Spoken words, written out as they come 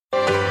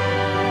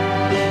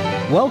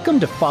Welcome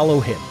to Follow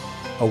Him,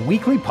 a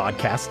weekly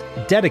podcast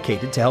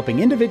dedicated to helping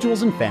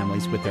individuals and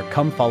families with their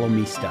Come Follow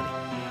Me study.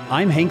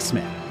 I'm Hank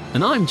Smith.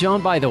 And I'm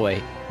John, by the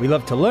way. We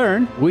love to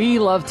learn. We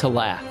love to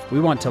laugh. We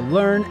want to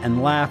learn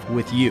and laugh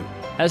with you.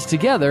 As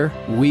together,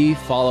 we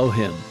follow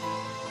Him.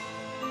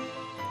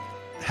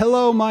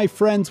 Hello, my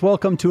friends.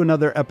 Welcome to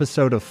another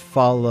episode of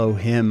Follow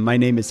Him. My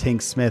name is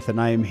Hank Smith,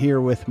 and I am here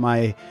with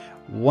my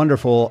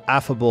wonderful,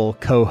 affable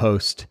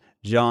co-host,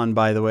 John,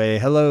 by the way.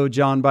 Hello,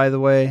 John, by the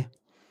way.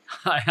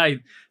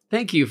 I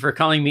thank you for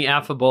calling me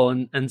affable,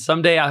 and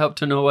someday I hope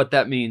to know what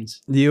that means.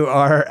 You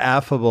are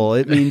affable.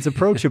 It means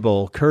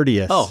approachable,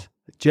 courteous,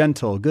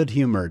 gentle,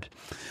 good-humored.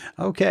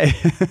 Okay.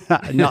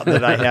 Not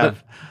that I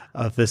have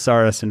a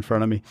thesaurus in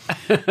front of me.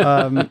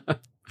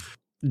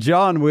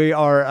 John, we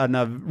are on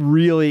a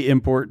really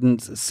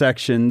important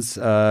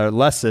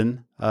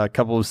lesson, a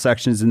couple of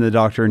sections in the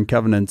Doctrine and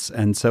Covenants,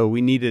 and so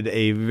we needed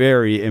a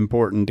very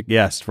important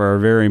guest for our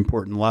very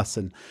important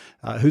lesson.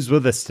 Who's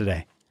with us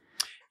today?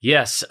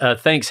 Yes,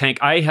 thanks, Hank.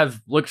 I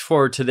have looked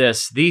forward to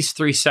these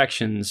three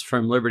sections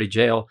from Liberty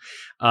Jail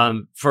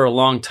for a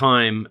long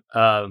time,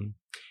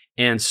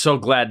 and so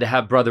glad to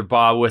have Brother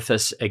Bob with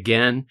us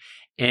again.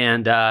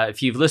 And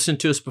if you've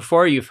listened to us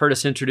before, you've heard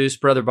us introduce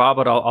Brother Bob,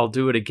 but I'll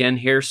do it again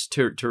here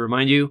to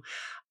remind you.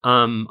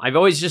 I've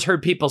always just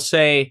heard people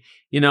say,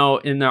 in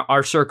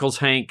our circles,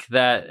 Hank,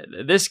 that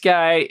this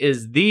guy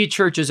is the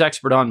church's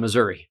expert on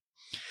Missouri.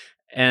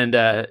 And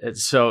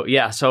so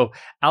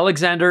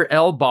Alexander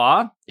L.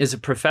 Baugh is a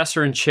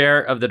professor and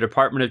chair of the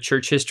Department of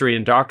Church History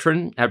and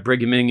Doctrine at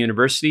Brigham Young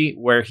University,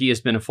 where he has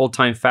been a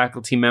full-time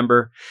faculty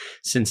member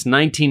since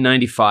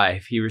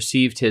 1995. He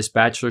received his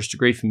bachelor's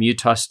degree from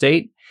Utah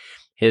State,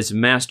 his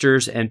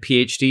master's and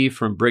PhD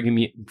from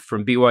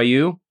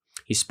BYU.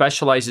 He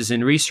specializes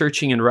in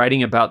researching and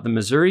writing about the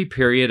Missouri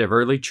period of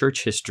early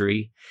church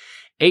history,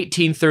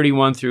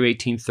 1831 through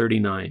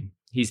 1839.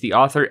 He's the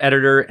author,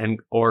 editor,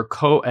 or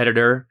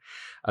co-editor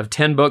of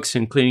 10 books,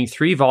 including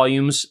 3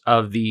 volumes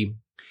of the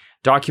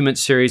document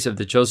series of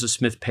the Joseph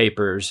Smith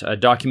Papers,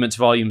 Documents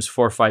Volumes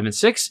 4, 5, and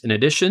 6. In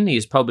addition, he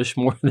has published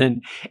more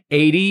than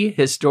 80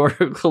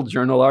 historical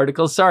journal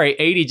articles. Sorry,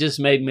 80 just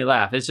made me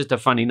laugh. It's just a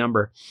funny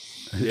number.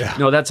 Yeah.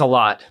 No, that's a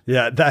lot.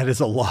 Yeah, that is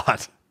a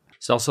lot.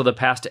 He's also the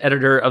past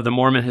editor of the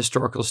Mormon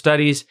Historical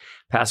Studies,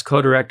 past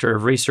co-director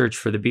of research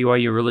for the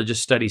BYU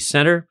Religious Studies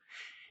Center.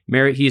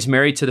 He is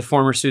married to the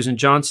former Susan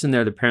Johnson.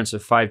 They're the parents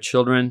of 5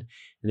 children.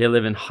 They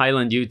live in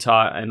Highland,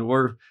 Utah, and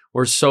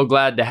we're so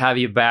glad to have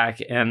you back.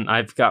 And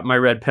I've got my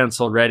red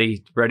pencil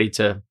ready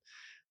to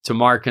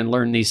mark and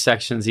learn these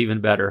sections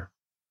even better.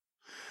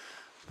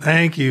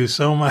 Thank you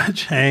so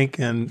much, Hank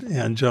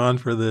and John,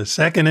 for the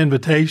second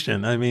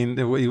invitation. I mean,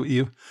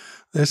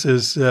 this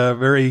is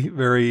very,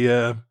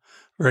 very,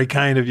 very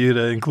kind of you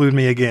to include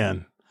me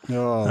again.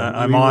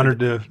 I'm honored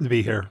to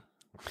be here.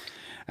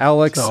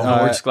 Alex,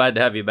 we're just glad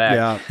to have you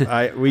back.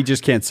 Yeah, we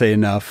just can't say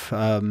enough.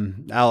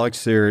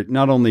 Alex, you're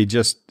not only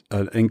just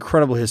an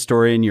incredible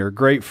historian, you're a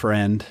great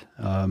friend,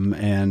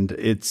 and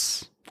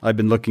I've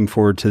been looking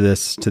forward to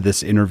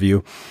this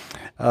interview.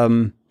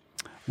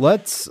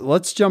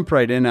 Let's jump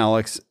right in,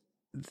 Alex.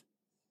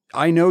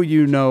 I know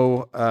you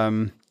know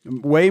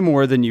way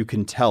more than you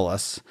can tell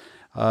us,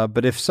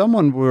 but if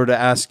someone were to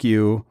ask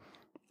you,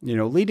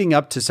 leading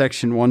up to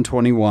Section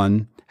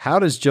 121. How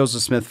does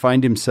Joseph Smith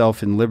find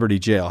himself in Liberty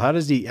Jail? How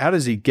does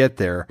he get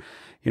there?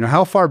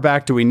 How far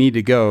back do we need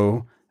to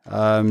go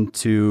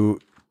to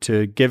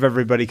give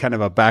everybody kind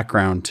of a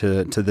background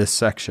to this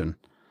section?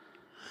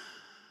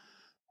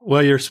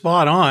 Well, you're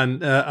spot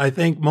on. I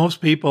think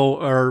most people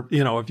are,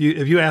 if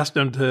you asked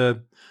them to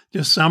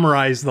just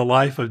summarize the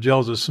life of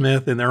Joseph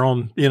Smith in their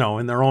own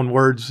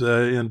words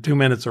in 2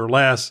 minutes or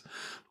less,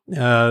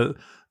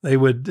 they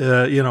would,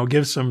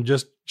 give some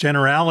just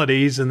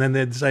generalities, and then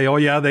they'd say, "Oh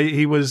yeah,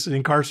 he was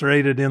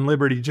incarcerated in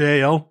Liberty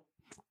Jail."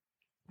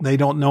 They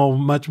don't know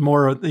much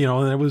more.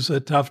 It was a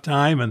tough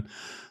time, and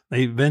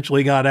they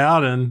eventually got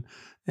out and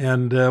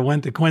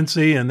went to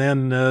Quincy and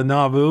then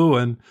Nauvoo,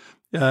 and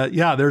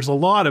there's a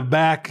lot of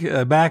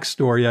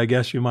backstory, I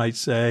guess you might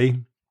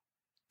say,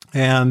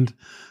 and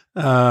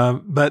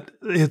but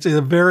it's a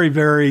very,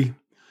 very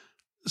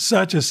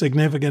such a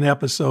significant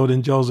episode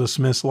in Joseph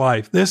Smith's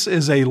life. This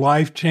is a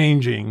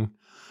life-changing,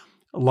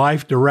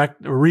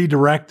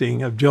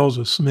 redirecting of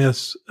Joseph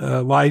Smith's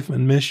life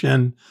and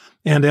mission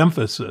and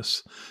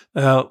emphasis.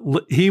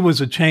 He was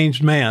a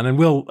changed man, and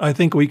we'll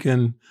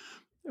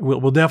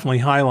definitely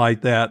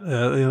highlight that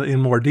in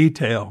more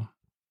detail.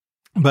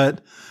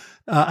 But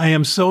I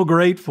am so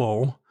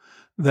grateful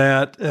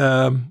that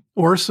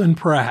Orson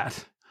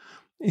Pratt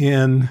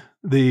in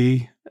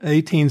the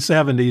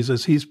 1870s,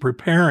 as he's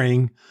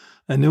preparing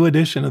a new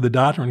edition of the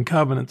Doctrine and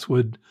Covenants,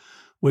 would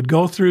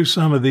go through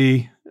some of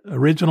the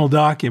original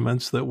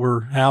documents that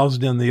were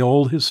housed in the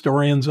old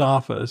historian's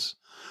office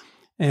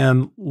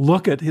and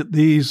look at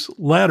these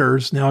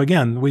letters. Now,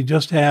 again, we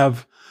just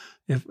have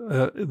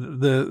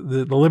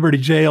the Liberty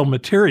Jail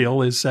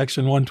material is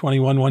section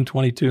 121,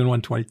 122, and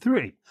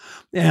 123.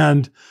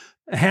 And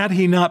had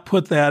he not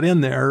put that in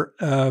there,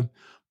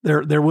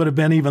 there would have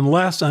been even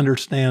less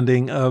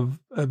understanding of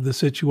the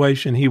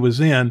situation he was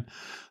in.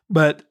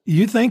 But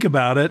you think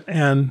about it,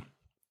 and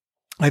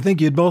I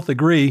think you'd both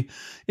agree,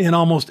 in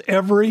almost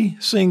every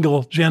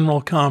single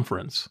general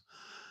conference,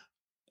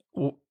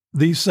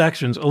 these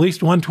sections, at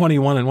least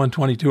 121 and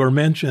 122, are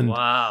mentioned.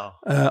 Wow.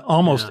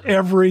 Almost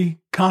every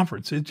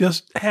conference. It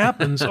just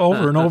happens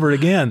over and over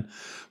again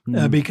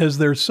because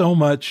there's so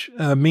much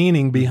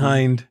meaning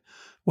behind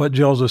what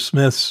Joseph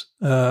Smith's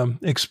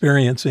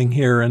experiencing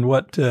here and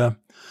what the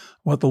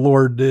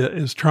Lord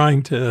is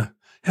trying to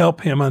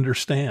help him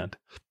understand.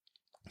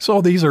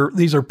 So these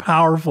are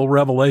powerful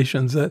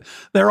revelations.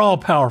 They're all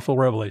powerful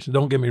revelations.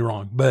 Don't get me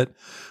wrong, but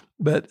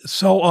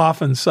so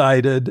often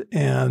cited,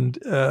 and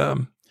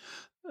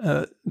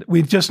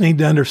we just need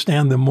to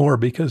understand them more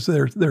because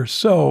they're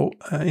so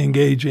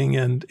engaging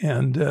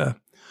and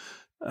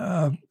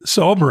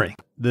sobering.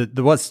 The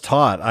what's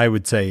taught, I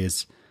would say,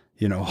 is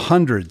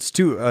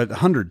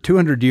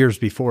 200 years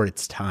before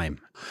its time.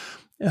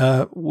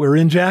 We're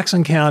in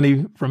Jackson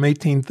County from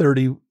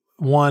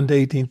 1831 to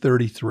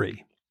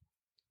 1833.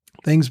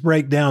 Things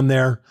break down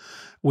there.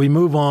 We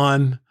move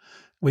on.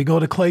 We go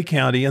to Clay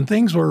County, and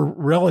things were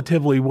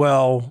relatively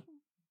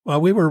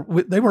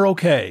they were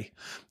okay.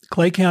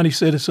 Clay County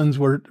citizens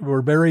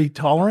were very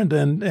tolerant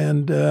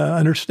and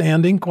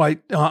understanding,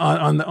 quite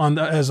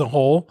as a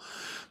whole.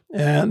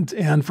 And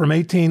from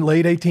late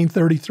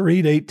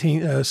 1833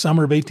 to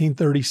summer of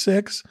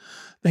 1836,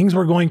 things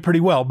were going pretty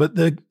well. But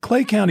the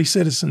Clay County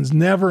citizens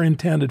never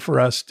intended for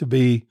us to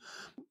be.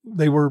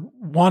 They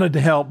wanted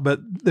to help, but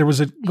there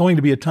was going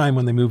to be a time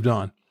when they moved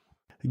on.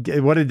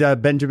 What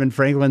did Benjamin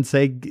Franklin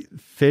say?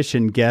 Fish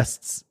and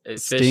guests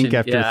stink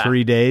after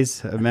 3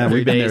 days. Man,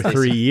 we've been there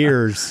 3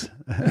 years.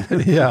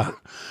 Yeah.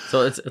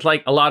 So it's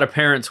like a lot of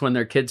parents when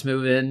their kids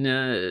move in.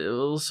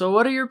 So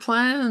what are your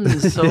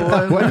plans? So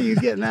when are you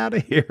getting out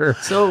of here?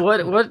 So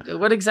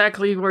what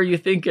exactly were you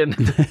thinking?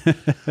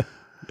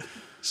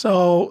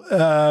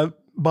 So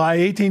by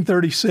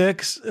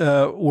 1836,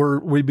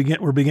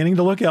 we're beginning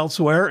to look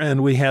elsewhere,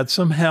 and we had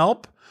some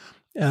help.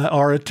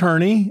 Our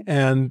attorney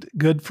and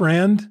good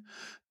friend,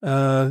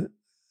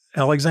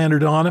 Alexander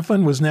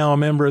Donovan, was now a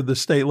member of the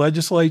state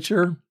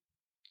legislature,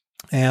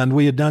 and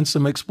we had done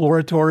some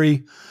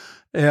exploratory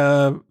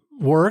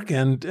work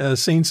and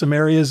seen some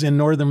areas in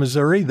northern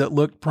Missouri that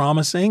looked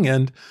promising.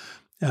 And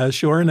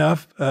sure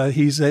enough,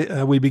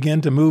 we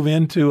began to move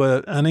into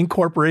an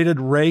unincorporated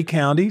Ray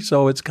County.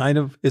 So it's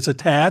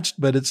attached,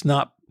 but it's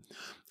not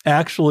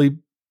actually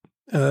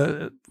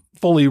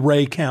fully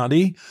Ray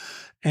County.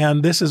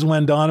 And this is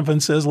when Donovan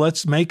says,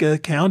 let's make a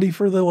county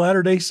for the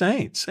Latter-day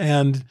Saints.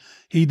 And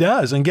he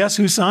does. And guess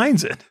who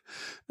signs it?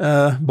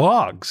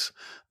 Boggs,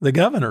 the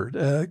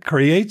governor,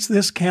 creates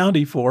this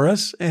county for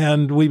us.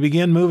 And we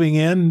begin moving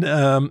in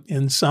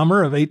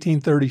summer of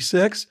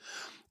 1836.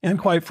 And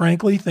quite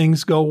frankly,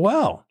 things go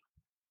well.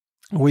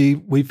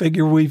 We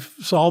figure we've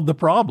solved the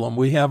problem.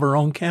 We have our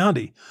own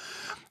county.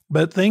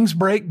 But things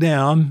break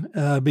down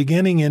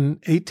beginning in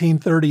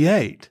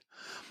 1838.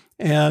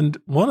 And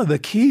one of the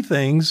key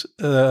things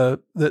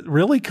that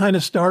really kind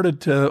of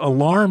started to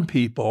alarm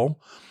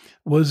people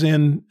was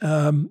in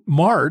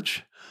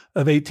March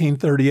of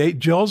 1838,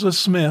 Joseph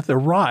Smith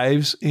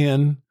arrives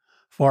in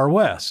Far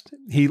West.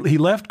 He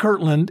left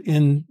Kirtland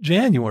in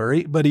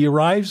January, but he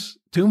arrives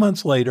 2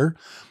 months later,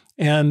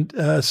 and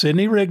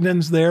Sidney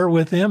Rigdon's there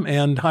with him,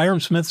 and Hiram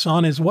Smith's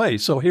on his way.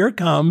 So here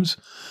comes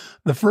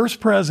the first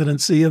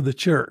presidency of the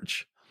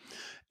church.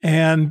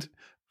 And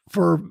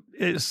for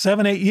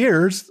 7-8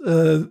 years,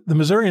 the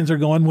Missourians are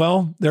going,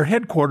 well, their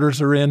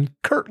headquarters are in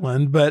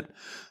Kirtland, but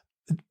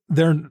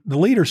the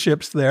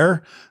leadership's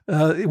there.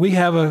 We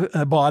have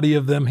a body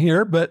of them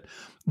here, but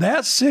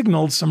that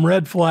signaled some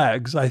red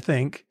flags, I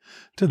think,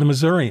 to the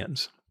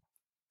Missourians.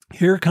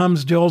 Here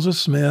comes Joseph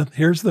Smith.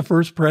 Here's the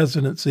first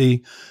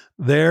presidency.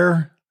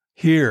 They're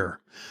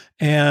here.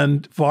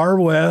 And Far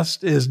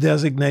West is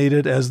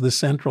designated as the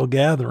central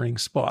gathering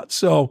spot.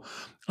 So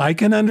I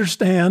can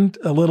understand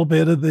a little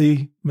bit of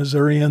the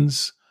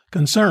Missourians'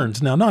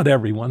 concerns. Now, not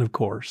everyone, of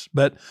course,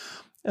 but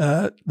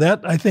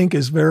that I think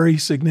is very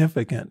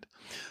significant.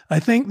 I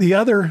think the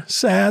other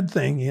sad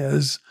thing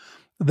is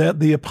that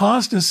the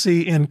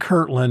apostasy in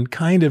Kirtland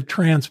kind of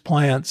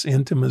transplants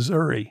into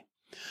Missouri.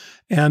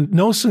 And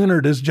no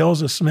sooner does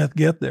Joseph Smith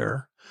get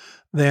there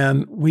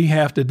than we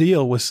have to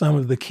deal with some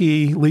of the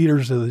key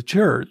leaders of the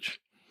church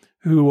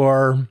who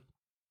are,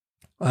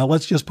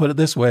 let's just put it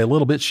this way, a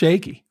little bit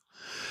shaky.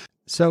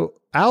 So,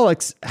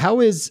 Alex, how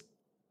is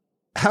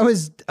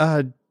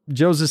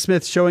Joseph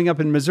Smith showing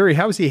up in Missouri?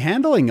 How is he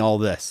handling all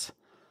this?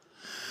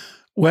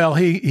 Well,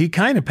 he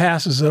kind of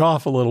passes it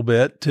off a little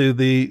bit to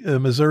the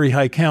Missouri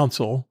High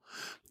Council,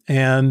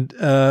 and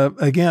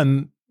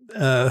again,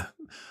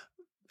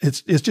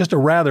 it's just a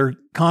rather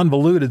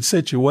convoluted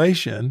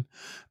situation.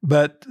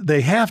 But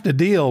they have to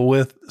deal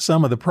with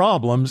some of the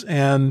problems,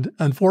 and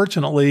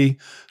unfortunately,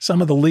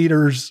 some of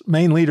the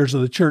main leaders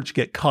of the church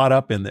get caught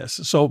up in this.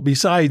 So,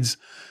 besides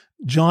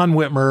John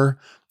Whitmer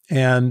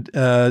And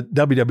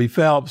W.W.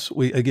 Phelps,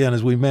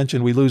 as we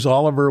mentioned, we lose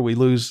Oliver, we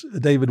lose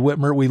David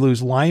Whitmer, we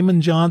lose Lyman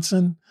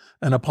Johnson,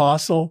 an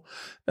apostle.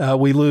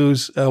 We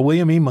lose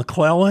William E.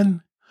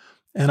 McClellan,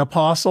 an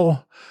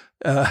apostle.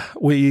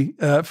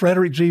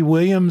 Frederick G.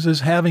 Williams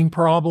is having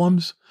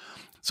problems.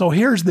 So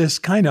here's this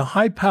kind of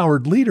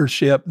high-powered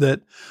leadership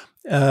that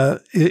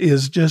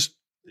is just,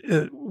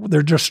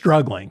 they're just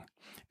struggling.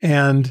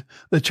 And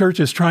the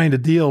church is trying to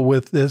deal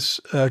with this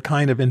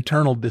kind of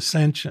internal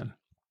dissension.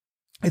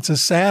 It's a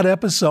sad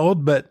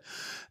episode, but,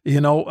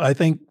 I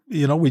think,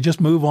 we just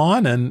move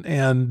on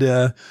and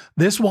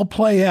this will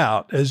play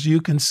out, as you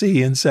can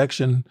see in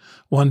section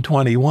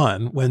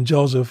 121, when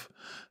Joseph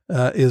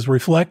is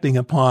reflecting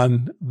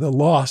upon the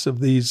loss of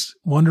these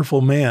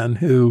wonderful men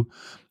who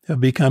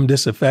have become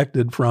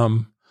disaffected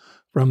from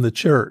the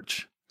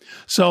church.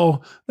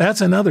 So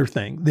that's another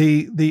thing.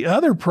 The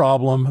other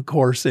problem, of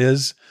course,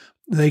 is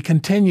they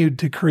continued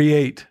to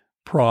create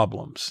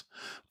problems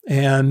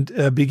and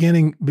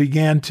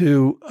began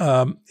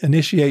to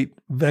initiate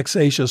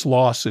vexatious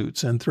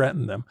lawsuits and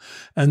threaten them.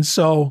 And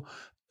so,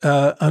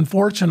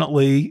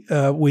 unfortunately,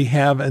 we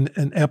have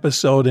an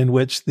episode in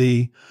which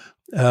the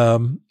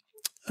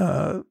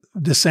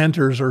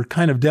dissenters are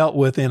kind of dealt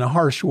with in a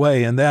harsh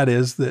way, and that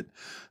is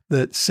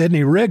that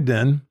Sidney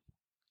Rigdon,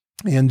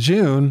 in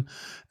June,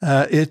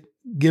 it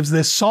gives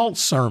this salt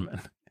sermon.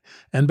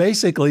 And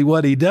basically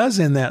what he does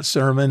in that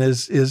sermon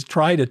is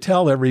try to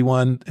tell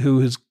everyone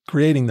who is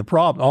creating the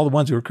problem, all the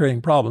ones who are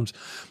creating problems,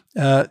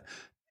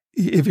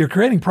 if you're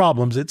creating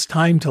problems, it's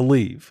time to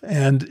leave.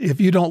 And if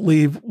you don't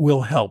leave,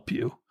 we'll help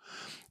you.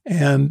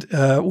 And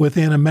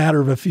within a matter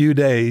of a few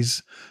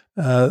days,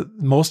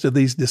 most of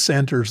these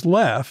dissenters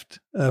left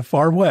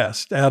far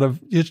west out of,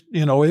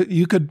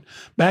 you could,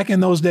 back in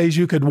those days,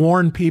 you could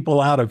warn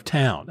people out of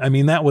town. I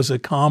mean, that was a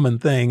common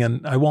thing,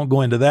 and I won't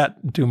go into that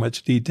in too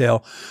much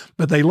detail,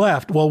 but they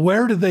left. Well,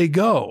 where did they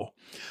go?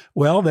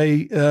 Well,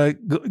 they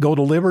go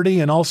to Liberty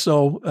and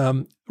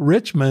also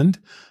Richmond.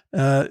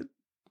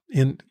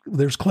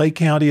 There's Clay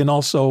County and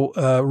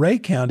also Ray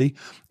County,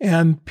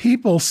 and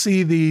people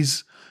see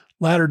these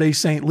Latter-day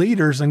Saint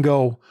leaders and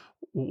go,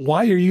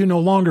 why are you no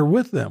longer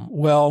with them?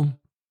 Well,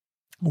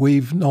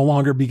 we're no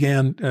longer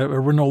going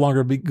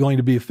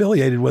to be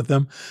affiliated with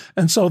them.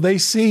 And so they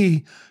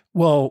see,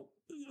 well,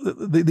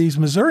 these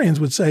Missourians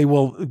would say,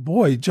 well,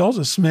 boy,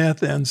 Joseph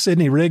Smith and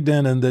Sidney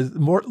Rigdon and the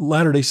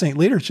Latter-day Saint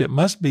leadership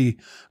must be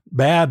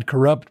bad,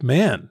 corrupt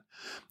men.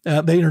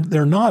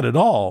 They're not at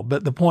all.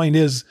 But the point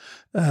is,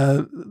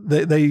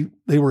 they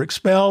were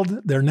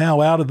expelled. They're now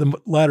out of the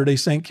Latter-day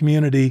Saint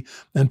community,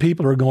 and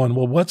people are going,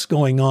 well, what's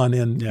going on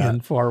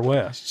in Far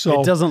West?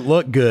 So it doesn't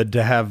look good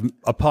to have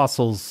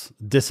apostles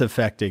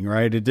disaffecting,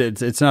 right?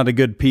 It's not a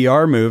good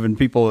PR move, and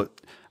people,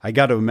 I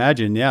got to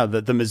imagine,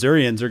 that the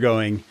Missourians are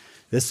going,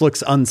 this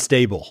looks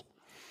unstable.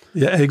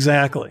 Yeah,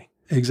 exactly.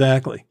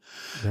 Yeah.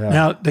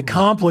 Now, to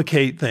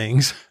complicate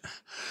things,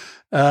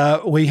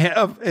 we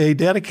have a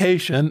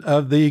dedication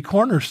of the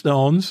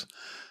cornerstones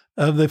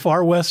of the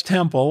Far West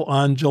Temple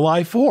on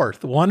July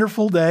 4th.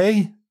 Wonderful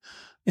day,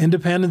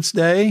 Independence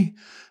Day.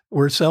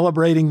 We're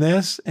celebrating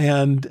this,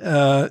 and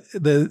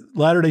the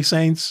Latter-day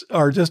Saints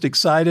are just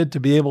excited to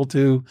be able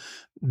to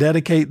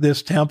dedicate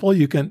this temple.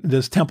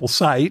 This temple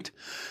site.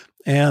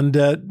 And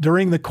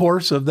during the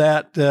course of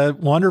that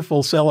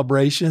wonderful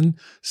celebration,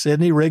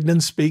 Sidney Rigdon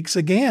speaks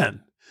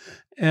again.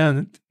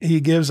 And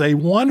he gives a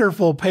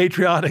wonderful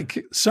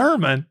patriotic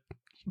sermon,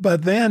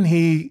 but then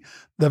the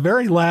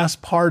very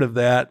last part of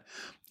that,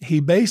 he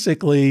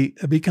basically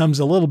becomes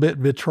a little bit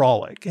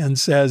vitriolic and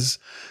says,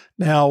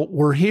 now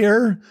we're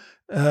here,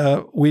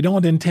 we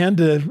don't intend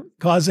to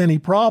cause any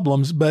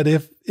problems, but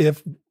if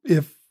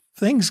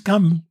things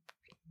come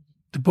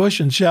to push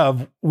and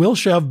shove, we'll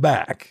shove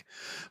back.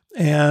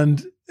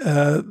 And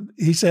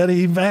he said,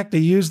 in fact, he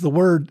used the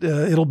word,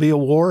 it'll be a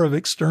war of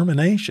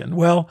extermination.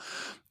 Well,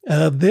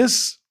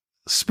 this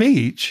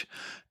speech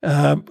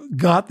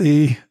got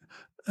a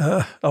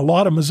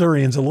lot of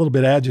Missourians a little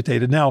bit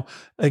agitated. Now,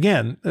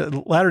 again,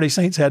 Latter-day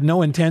Saints had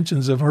no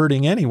intentions of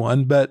hurting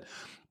anyone, but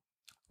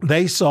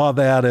they saw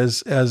that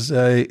as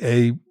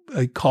a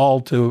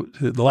call to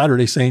the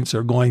Latter-day Saints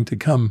are going to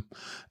come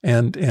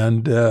and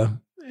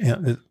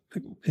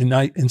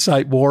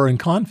incite war and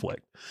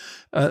conflict.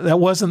 That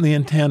wasn't the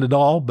intent at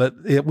all, but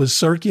it was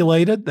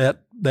circulated.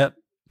 That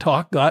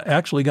talk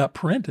actually got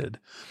printed.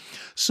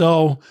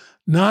 So,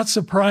 not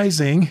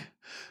surprising,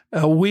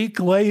 a week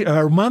later,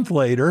 or a month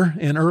later,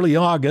 in early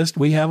August,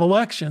 we have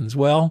elections.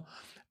 Well,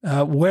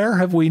 where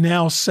have we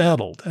now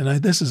settled?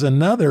 And this is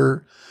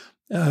another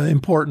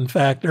important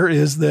factor,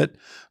 is that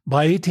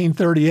by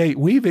 1838,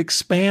 we've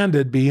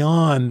expanded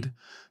beyond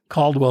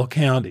Caldwell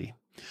County.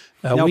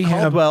 Now,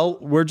 Caldwell,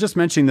 we're just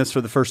mentioning this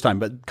for the first time,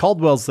 but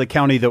Caldwell's the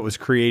county that was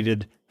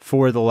created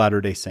for the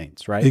Latter-day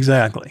Saints, right?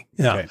 Exactly,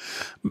 yeah. Okay.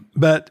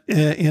 But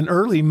in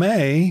early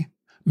May,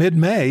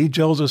 mid-May,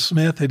 Joseph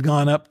Smith had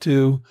gone up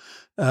to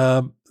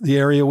the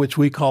area which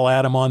we call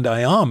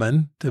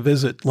Adam-on-Diamond to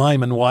visit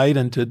Lyman White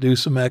and to do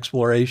some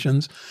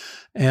explorations.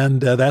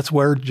 And that's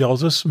where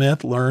Joseph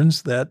Smith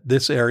learns that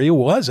this area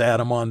was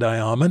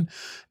Adam-on-Diamond.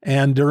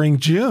 And during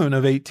June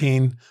of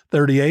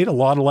 1838, a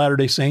lot of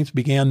Latter-day Saints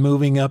began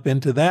moving up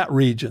into that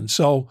region.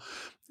 So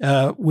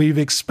we've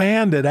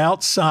expanded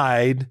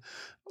outside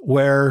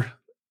where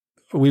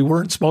we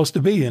weren't supposed to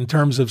be in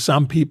terms of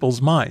some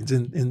people's minds,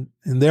 in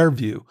their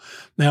view.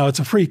 Now, it's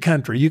a free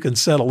country. You can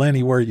settle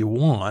anywhere you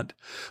want.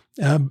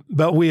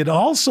 But we had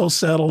also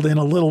settled in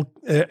a little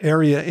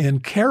area in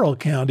Carroll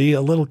County,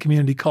 a little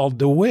community called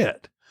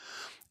DeWitt.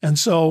 And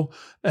so,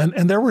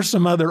 and there were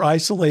some other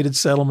isolated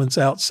settlements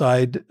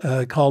outside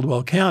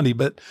Caldwell County,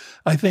 but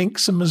I think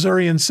some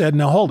Missourians said,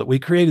 now hold it, we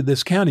created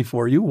this county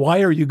for you.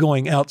 Why are you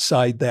going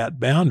outside that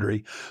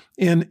boundary?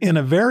 In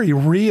a very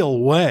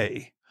real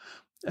way,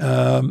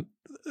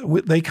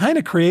 they kind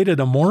of created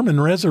a Mormon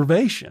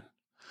reservation.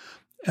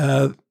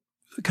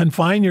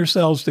 Confine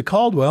yourselves to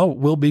Caldwell,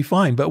 we'll be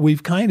fine. But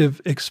we've kind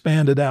of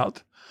expanded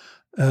out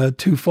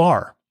too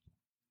far.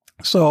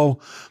 So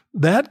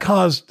that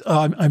caused,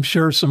 I'm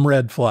sure, some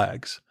red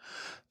flags.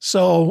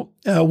 So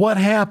what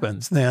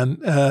happens then?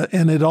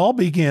 And it all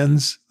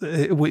begins,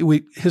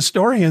 we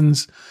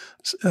historians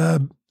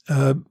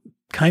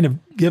kind of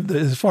give,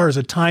 as far as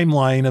a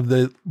timeline of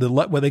the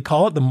what they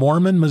call it, the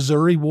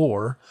Mormon-Missouri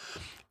War,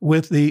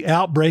 with the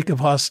outbreak of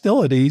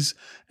hostilities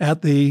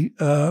at the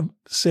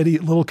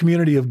little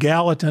community of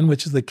Gallatin,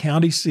 which is the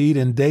county seat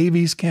in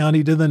Daviess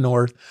County to the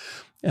north,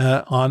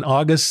 on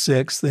August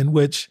 6th, in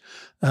which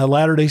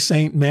Latter-day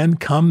Saint men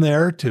come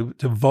there to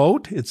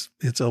vote. It's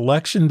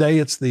election day.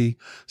 It's the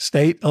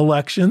state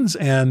elections.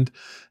 And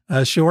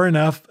sure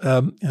enough,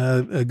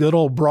 a good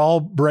old brawl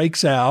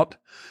breaks out,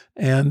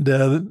 and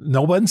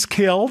no one's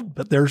killed,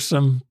 but there's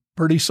some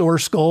pretty sore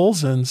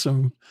skulls and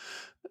some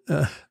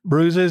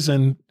bruises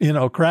and,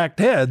 cracked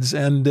heads.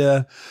 And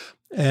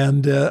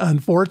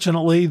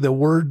unfortunately, the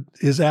word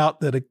is out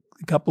that a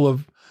couple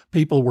of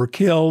people were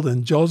killed,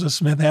 and Joseph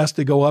Smith has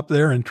to go up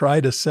there and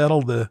try to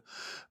settle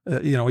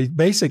he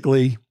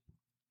basically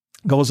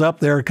goes up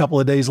there a couple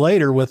of days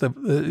later with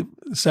a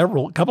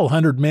couple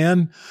hundred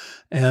men,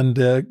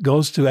 and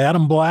goes to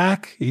Adam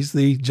Black. He's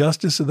the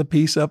justice of the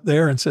peace up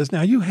there, and says,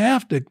 now you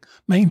have to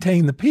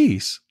maintain the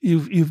peace.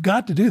 You've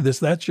got to do this.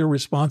 That's your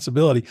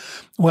responsibility.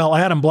 Well,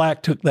 Adam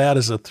Black took that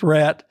as a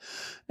threat,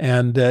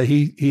 and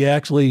he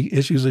actually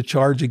issues a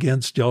charge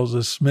against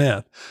Joseph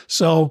Smith.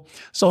 So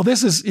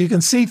this is, you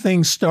can see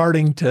things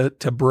starting to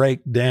break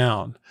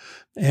down.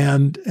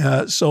 And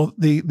so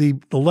the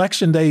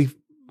election day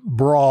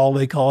brawl,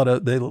 they call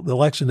it the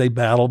election day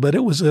battle, but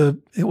it was a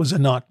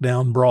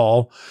knockdown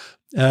brawl.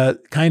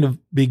 Kind of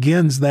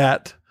begins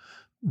that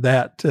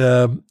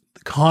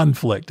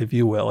conflict, if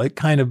you will. It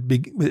kind of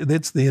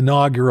it's the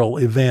inaugural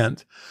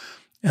event,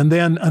 and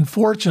then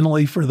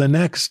unfortunately for the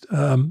next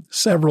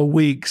several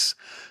weeks,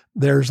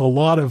 there's a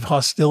lot of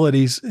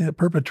hostilities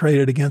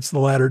perpetrated against the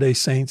Latter-day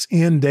Saints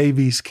in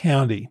Daviess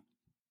County,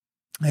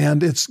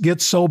 and it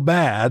gets so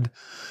bad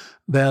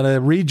that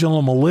a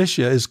regional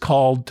militia is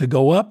called to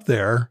go up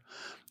there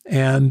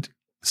and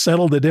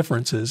settle the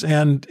differences.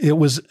 And it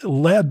was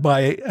led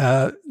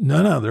by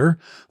none other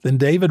than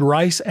David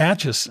Rice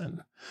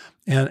Atchison.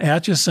 And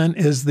Atchison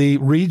is the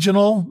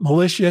regional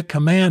militia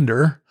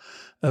commander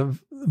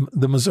of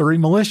the Missouri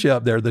militia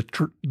up there,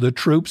 the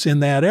troops in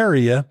that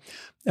area.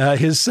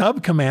 His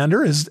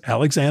sub-commander is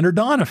Alexander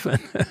Donovan.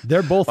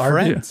 They're both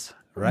friends,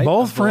 right?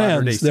 Both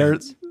friends.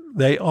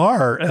 They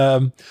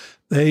are.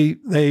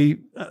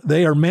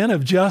 They are men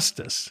of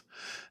justice,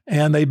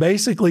 and they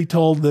basically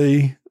told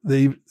the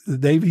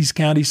Daviess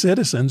County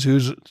citizens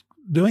who's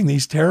doing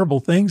these terrible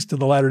things to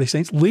the Latter-day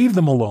Saints, leave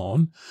them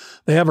alone.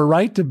 They have a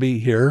right to be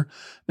here.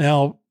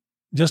 Now,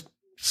 just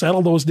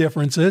settle those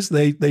differences.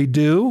 They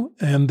do,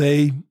 and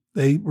they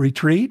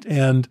retreat,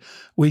 and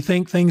we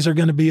think things are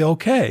going to be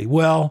okay.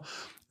 Well,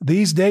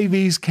 these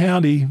Daviess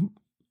County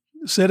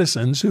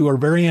citizens, who are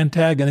very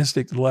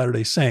antagonistic to the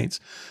Latter-day Saints,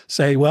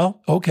 say,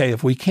 well, okay,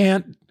 if we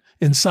can't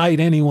incite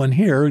anyone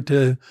here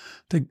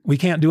we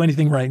can't do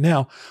anything right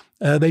now.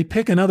 They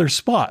pick another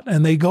spot,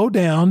 and they go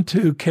down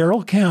to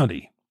Carroll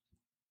County.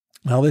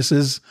 Now, this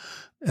is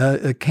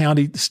a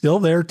county still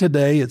there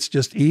today. It's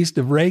just east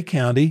of Ray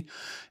County,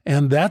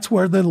 and that's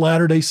where the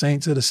Latter-day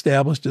Saints had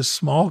established a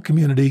small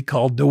community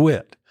called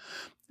DeWitt.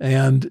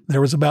 And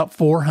there was about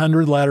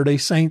 400 Latter-day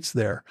Saints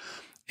there.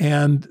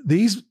 And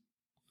these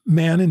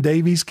men in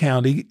Daviess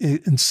County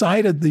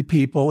incited the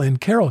people in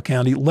Carroll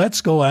County,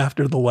 let's go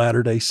after the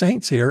Latter-day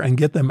Saints here and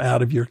get them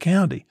out of your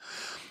county.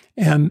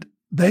 And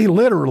they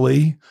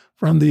literally,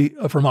 from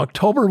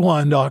October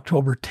 1 to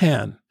October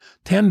 10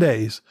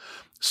 days,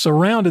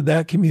 surrounded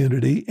that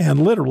community and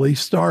literally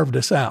starved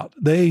us out.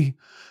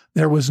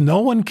 There was no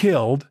one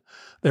killed.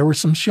 There were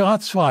some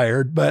shots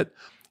fired, but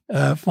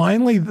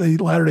finally the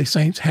Latter-day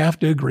Saints have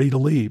to agree to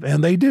leave,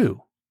 and they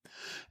do.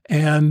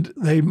 And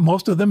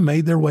most of them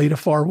made their way to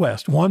Far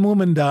West. One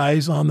woman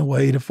dies on the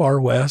way to Far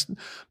West,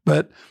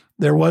 but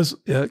there was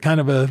kind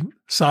of a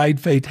side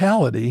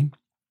fatality.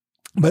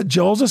 But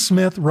Joseph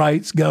Smith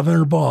writes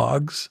Governor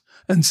Boggs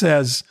and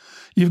says,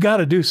 you've got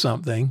to do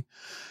something.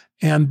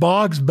 And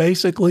Boggs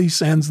basically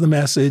sends the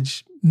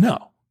message,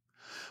 no.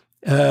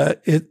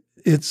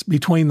 It's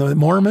between the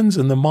Mormons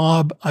and the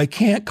mob. I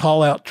can't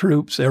call out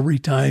troops every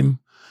time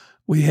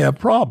we have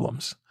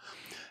problems.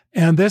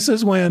 And this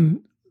is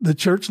when the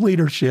church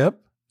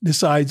leadership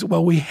decides,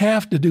 well, we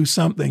have to do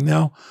something.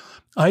 Now,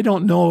 I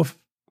don't know if,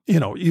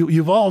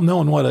 you've all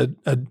known what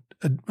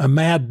a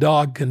mad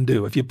dog can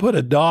do. If you put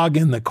a dog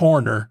in the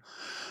corner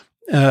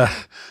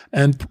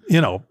and,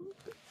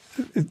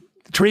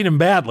 treat him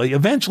badly,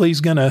 eventually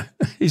he's gonna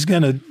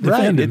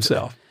defend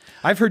himself.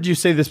 I've heard you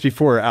say this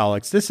before,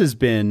 Alex. This has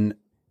been,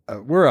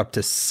 we're up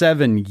to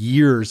 7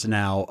 years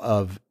now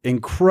of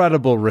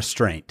incredible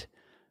restraint.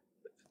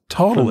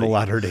 Totally. From the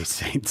Latter-day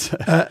Saints.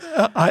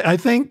 I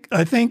think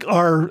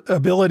our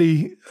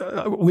ability,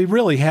 we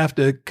really have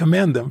to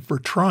commend them for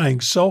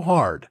trying so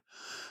hard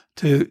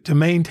to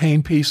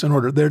maintain peace and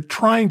order. They're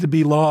trying to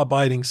be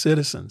law-abiding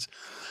citizens.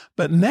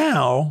 But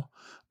now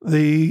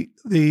the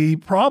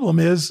problem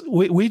is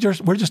we're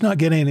just not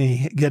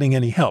getting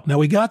any help. Now,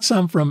 we got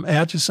some from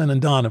Atchison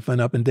and Donovan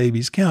up in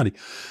Daviess County,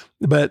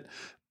 but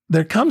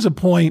there comes a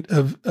point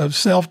of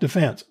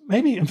self-defense.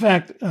 Maybe, in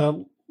fact,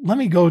 let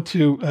me go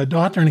to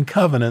Doctrine and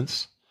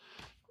Covenants,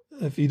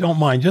 if you don't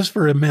mind, just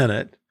for a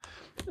minute.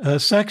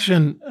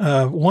 Section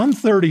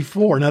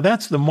 134. Now,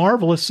 that's the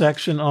marvelous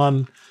section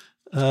on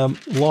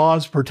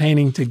laws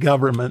pertaining to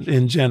government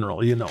in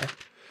general,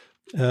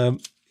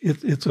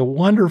 It's a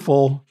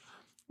wonderful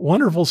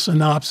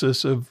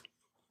synopsis of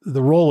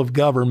the role of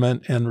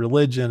government and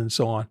religion and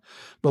so on.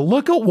 But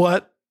look at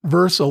what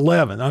verse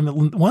 11,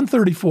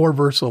 134,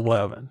 verse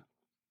 11.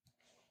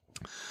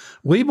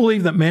 We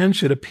believe that man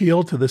should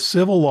appeal to the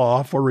civil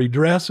law for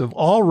redress of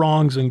all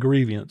wrongs and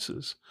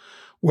grievances,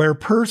 where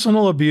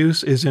personal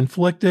abuse is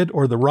inflicted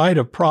or the right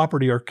of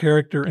property or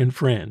character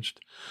infringed,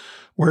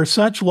 where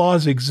such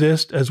laws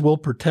exist as will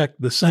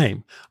protect the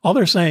same. All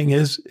they're saying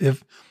is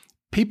if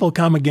people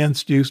come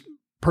against you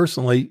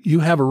personally, you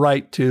have a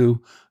right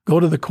to go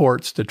to the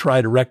courts to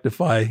try to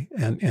rectify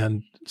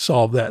and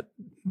solve that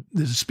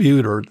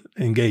dispute or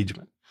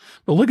engagement.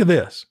 But look at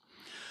this.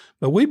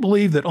 But we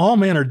believe that all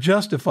men are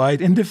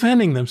justified in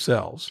defending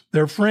themselves,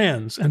 their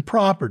friends and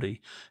property,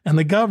 and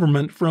the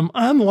government from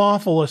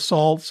unlawful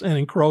assaults and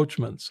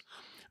encroachments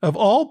of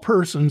all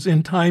persons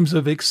in times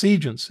of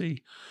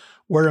exigency,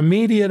 where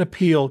immediate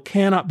appeal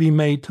cannot be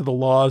made to the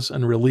laws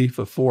and relief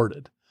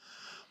afforded.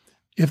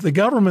 If the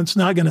government's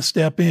not going to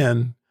step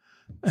in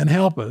and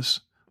help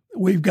us,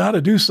 we've got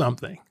to do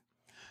something.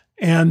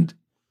 And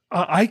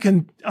I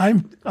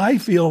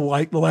feel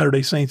like the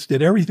Latter-day Saints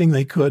did everything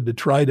they could to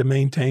try to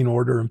maintain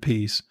order and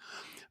peace.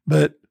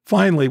 But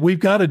finally, we've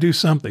got to do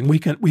something.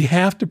 We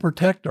have to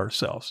protect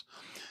ourselves.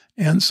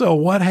 And so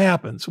what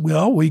happens?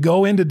 Well, we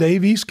go into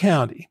Daviess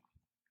County.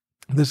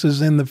 This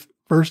is in the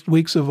first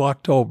weeks of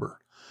October,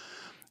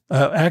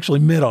 actually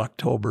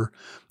mid-October.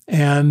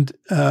 And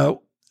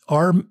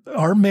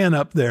our men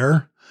up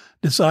there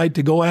decide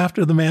to go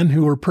after the men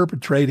who were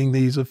perpetrating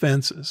these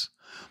offenses.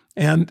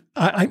 And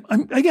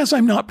I guess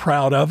I'm not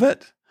proud of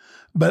it,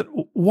 but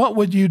what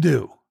would you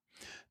do?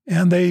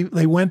 And they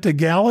went to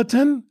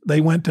Gallatin,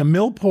 they went to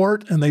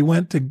Millport, and they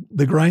went to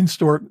the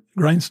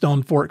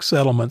Grindstone Fork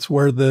settlements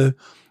where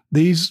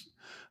these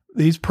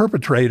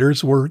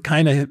perpetrators were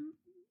kind of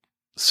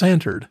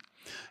centered.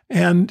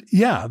 And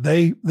yeah,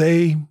 they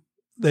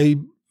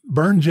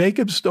burned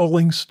Jacob's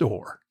Stolling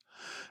store.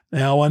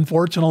 Now,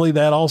 unfortunately,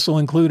 that also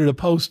included a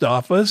post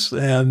office,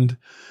 and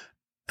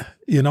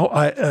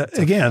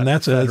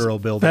that's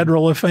a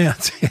federal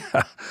offense.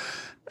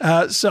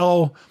 Yeah.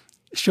 So,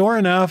 sure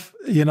enough,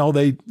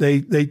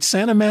 they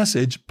sent a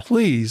message.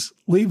 Please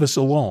leave us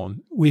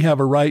alone. We have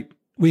a right.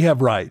 We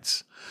have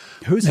rights.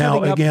 Who's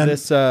heading up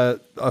this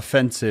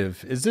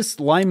offensive? Is this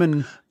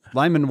Lyman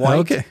White?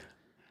 Okay.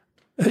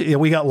 Yeah,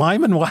 we got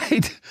Lyman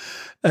White,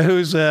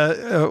 who's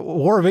a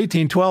War of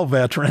 1812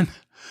 veteran.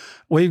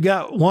 We've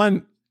got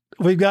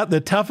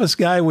the toughest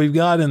guy we've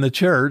got in the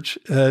church,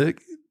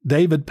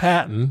 David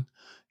Patton,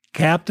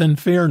 Captain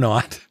Fear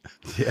Not,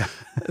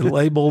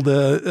 labeled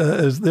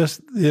as this,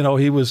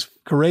 he was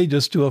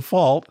courageous to a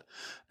fault.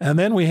 And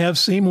then we have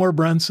Seymour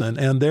Brunson,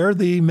 and they're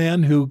the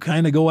men who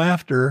kind of go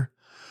after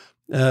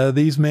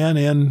these men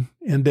in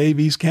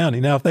Daviess County.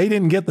 Now, if they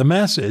didn't get the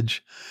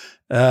message,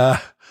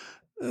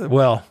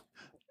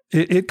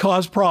 it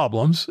caused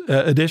problems,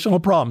 additional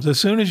problems. As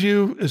soon as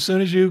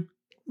you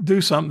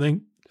do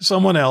something,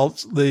 someone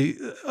else, the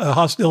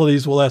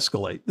hostilities will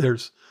escalate.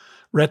 There's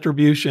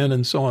retribution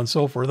and so on and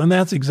so forth. And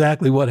that's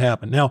exactly what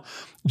happened. Now,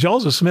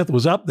 Joseph Smith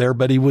was up there,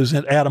 but he was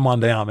at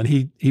Adirondack, and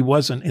he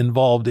wasn't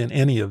involved in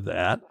any of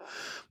that.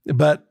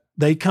 But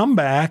they come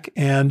back,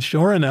 and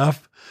sure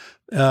enough,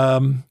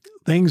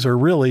 things are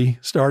really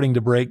starting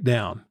to break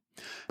down.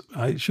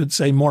 I should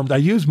say Mormon. I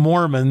use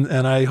Mormon,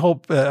 and I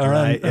hope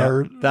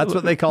our that's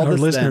what they call this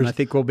listeners. Then. I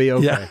think we'll be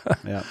okay.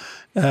 Yeah.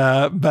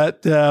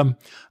 But a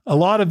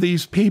lot of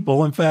these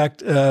people, in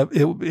fact,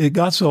 it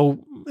got so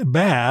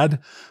bad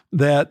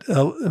that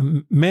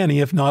many,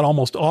 if not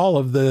almost all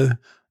of the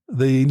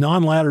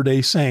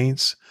non-Latter-day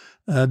Saints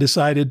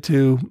decided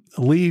to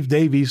leave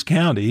Daviess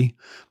County,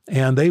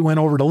 and they went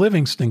over to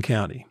Livingston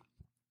County,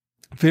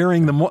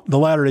 fearing the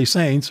Latter-day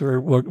Saints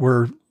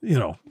were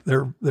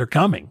they're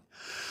coming.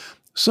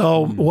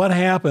 So what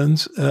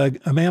happens?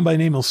 A man by the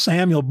name of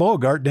Samuel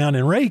Bogart down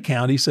in Ray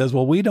County says,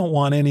 well, we don't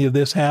want any of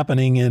this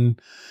happening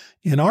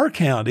in our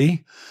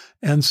county.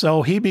 And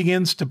so he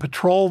begins to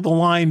patrol the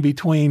line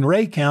between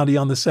Ray County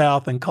on the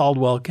south and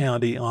Caldwell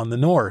County on the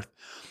north.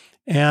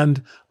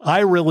 And I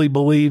really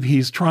believe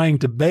he's trying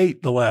to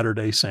bait the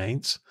Latter-day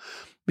Saints,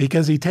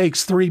 because he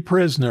takes 3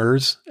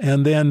 prisoners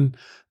and then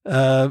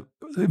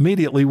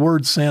immediately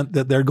word sent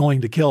that they're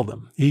going to kill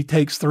them. He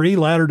takes 3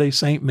 Latter-day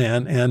Saint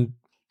men and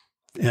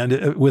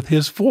with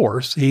his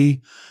force,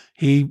 he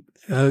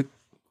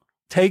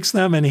takes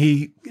them and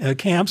he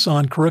camps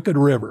on Crooked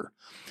River.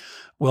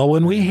 Well,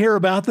 when we hear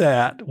about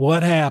that,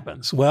 what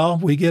happens? Well,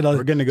 we get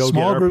we're going to go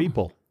small get our group.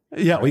 people.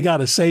 Yeah, right? We got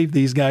to save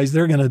these guys.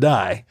 They're going to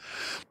die.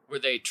 Were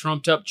they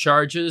trumped up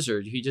charges, or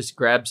he just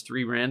grabs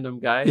 3 random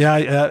guys? Yeah,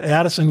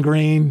 Addison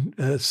Green,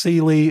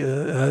 Seeley,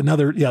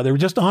 another. Yeah, they were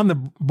just on the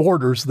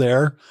borders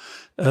there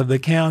of the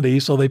county.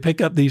 So they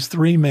pick up these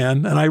 3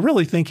 men, and I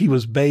really think he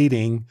was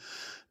baiting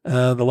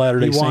the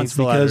Latter-day Saints. He wants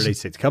the Latter-day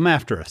Saints. Come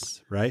after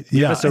us, right?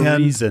 Give us a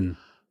reason.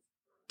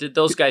 Did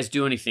those guys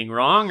do anything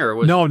wrong, or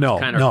was no?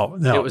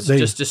 It was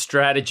just a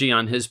strategy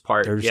on his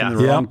part. They're just in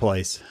the wrong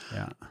place.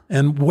 Yeah.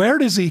 And where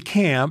does he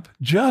camp?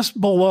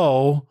 Just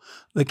below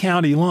the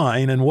county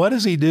line. And what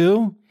does he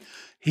do?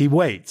 He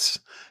waits.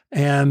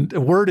 And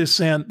word is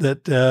sent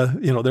that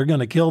they're going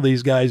to kill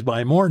these guys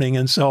by morning.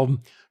 And so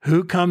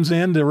who comes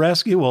in to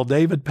rescue? Well,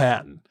 David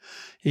Patton.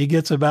 He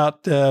gets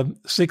about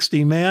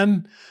 60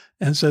 men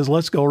and says,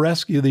 let's go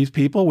rescue these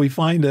people. We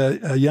find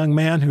a young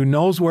man who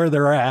knows where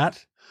they're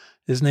at.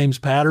 His name's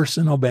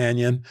Patterson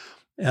O'Banion.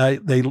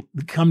 They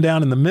come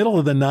down in the middle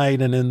of the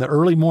night, and in the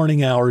early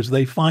morning hours,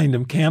 they find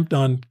him camped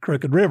on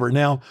Crooked River.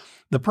 Now,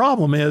 the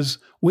problem is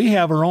we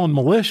have our own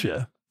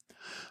militia,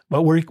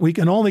 but we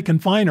can only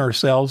confine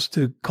ourselves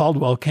to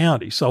Caldwell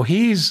County. So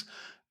he's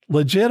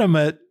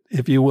legitimate,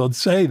 if you would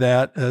say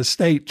that,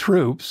 state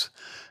troops.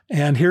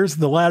 And here's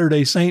the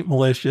Latter-day Saint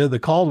militia, the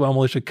Caldwell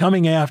militia,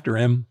 coming after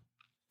him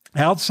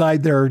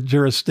outside their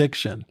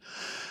jurisdiction.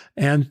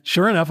 And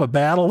sure enough, a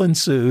battle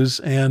ensues,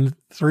 and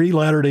 3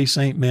 Latter-day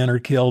Saint men are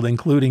killed,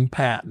 including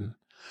Patton.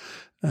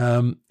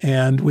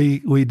 And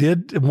we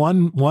did,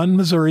 one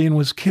Missourian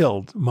was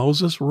killed,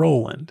 Moses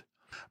Rowland.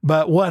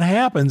 But what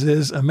happens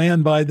is a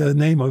man by the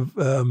name of,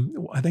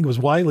 I think it was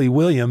Wiley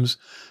Williams,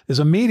 is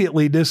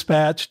immediately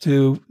dispatched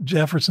to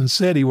Jefferson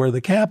City, where the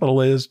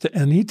capital is,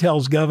 and he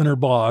tells Governor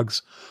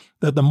Boggs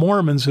that the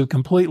Mormons have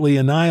completely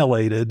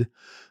annihilated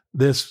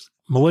this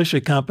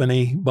militia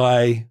company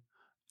by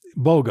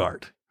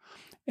Bogart.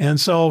 And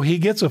so he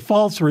gets a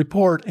false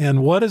report,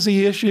 and what does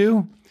he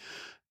issue?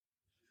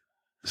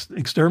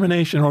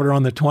 Extermination order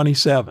on the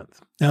 27th.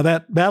 Now,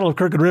 that Battle of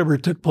Crooked River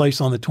took place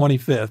on the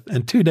 25th,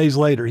 and 2 days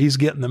later, he's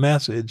getting the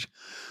message.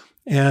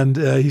 And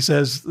he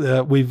says,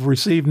 we've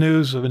received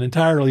news of an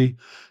entirely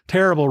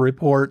terrible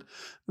report.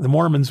 The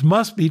Mormons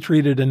must be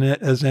treated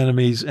as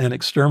enemies and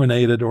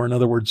exterminated, or in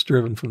other words,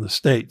 driven from the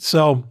state.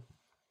 So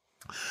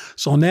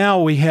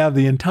now we have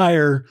the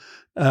entire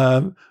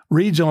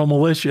regional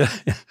militia,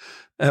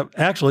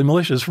 actually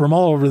militias from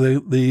all over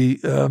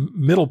the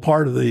middle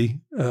part of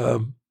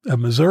of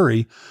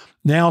Missouri,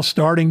 now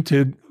starting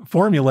to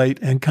formulate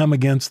and come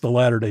against the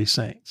Latter-day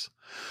Saints.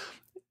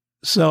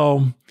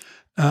 So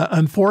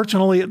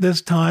unfortunately, at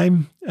this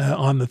time,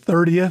 on the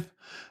 30th,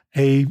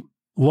 a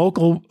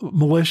local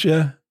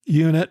militia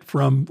unit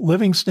from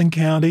Livingston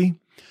County,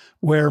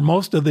 where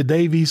most of the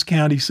Daviess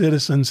County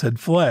citizens had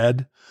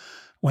fled,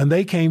 when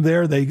they came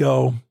there, they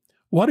go,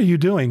 "What are you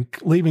doing,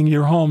 leaving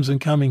your homes and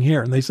coming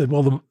here?" And they said,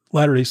 "Well, the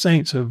Latter-day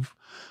Saints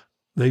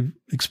they've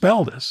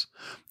expelled us."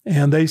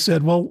 And they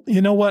said, "Well,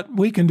 you know what?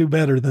 We can do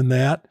better than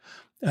that.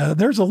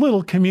 There's a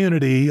little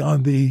community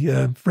on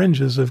the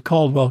fringes of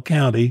Caldwell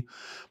County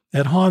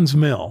at Haun's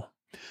Mill.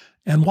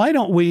 And why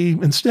don't we,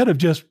 instead of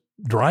just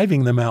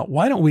driving them out,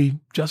 why don't we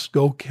just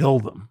go kill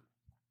them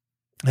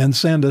and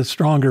send a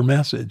stronger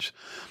message?"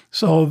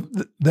 So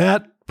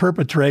that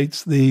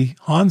perpetrates the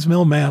Haun's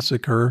Mill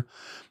massacre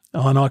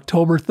on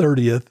October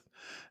 30th.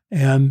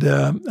 And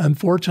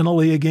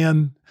unfortunately,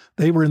 again,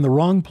 they were in the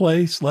wrong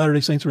place. Latter-day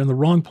Saints were in the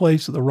wrong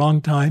place at the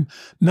wrong time.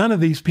 None of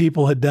these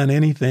people had done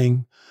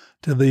anything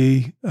to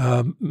the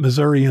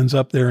Missourians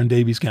up there in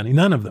Daviess County.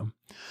 None of them.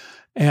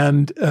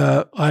 And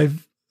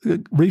I've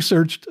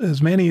researched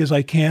as many as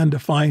I can to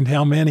find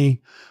how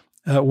many,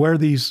 where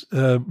these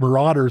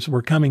marauders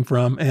were coming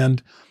from.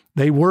 And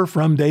they were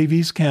from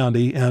Daviess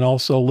County and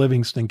also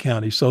Livingston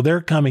County. So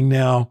they're coming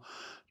now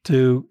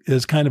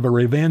as kind of a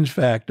revenge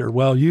factor.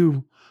 Well,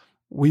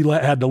 we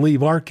had to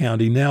leave our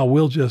county. Now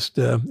we'll just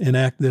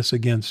enact this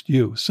against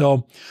you.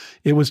 So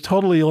it was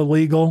totally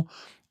illegal.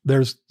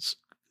 There's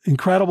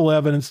incredible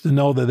evidence to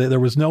know that there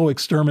was no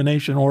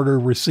extermination order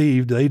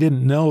received. They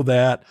didn't know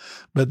that,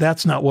 but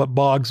that's not what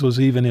Boggs was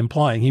even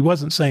implying. He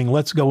wasn't saying,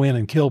 let's go in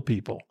and kill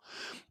people.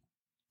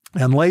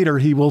 And later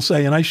he will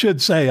say, and I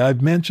should say,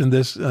 I've mentioned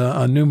this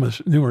on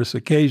numerous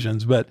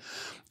occasions, but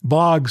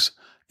Boggs'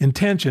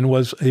 intention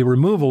was a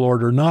removal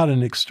order, not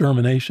an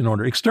extermination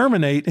order.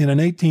 Exterminate in an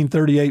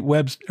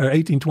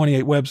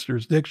 1828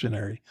 Webster's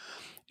dictionary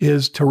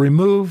is to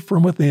remove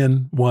from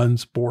within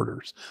one's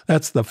borders.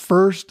 That's the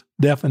first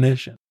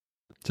definition.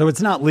 So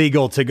it's not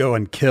legal to go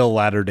and kill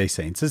Latter-day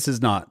Saints. This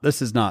is not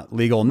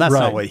legal, and that's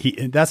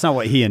not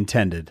what he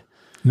intended.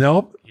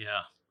 Nope.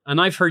 Yeah. And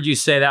I've heard you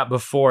say that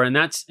before, and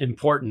that's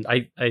important.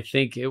 I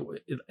think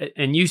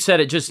and you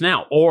said it just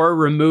now, or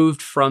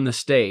removed from the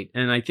state.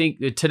 And I think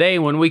that today,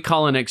 when we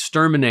call an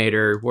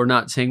exterminator, we're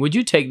not saying, would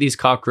you take these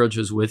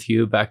cockroaches with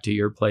you back to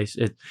your place?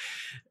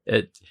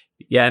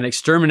 An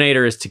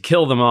exterminator is to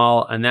kill them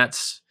all. And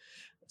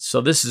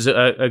so this is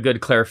a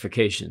good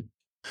clarification.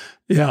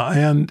 Yeah,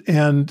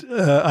 and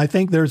I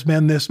think there's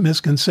been this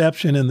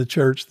misconception in the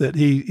church that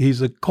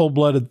he's a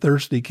cold-blooded,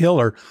 thirsty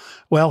killer.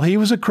 Well, he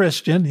was a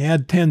Christian. He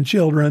had 10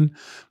 children,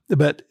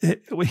 but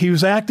he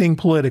was acting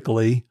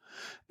politically,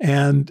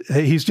 and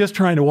he's just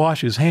trying to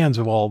wash his hands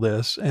of all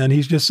this. And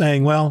he's just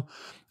saying, well,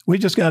 we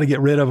just got to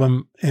get rid of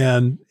them,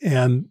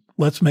 and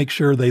let's make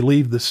sure they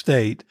leave the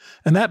state.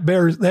 And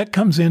that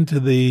comes into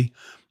the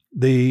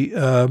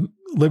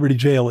Liberty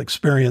Jail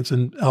experience,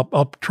 and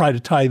I'll try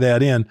to tie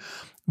that in.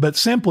 But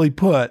simply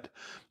put,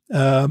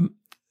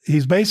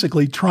 he's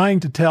basically trying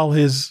to tell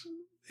his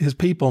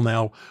people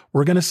now,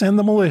 we're going to send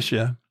the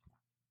militia,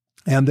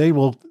 and they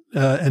will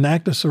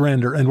enact a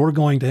surrender, and we're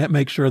going to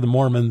make sure the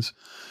Mormons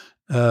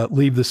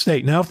leave the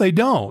state. Now, if they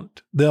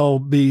don't, there'll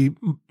be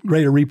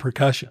greater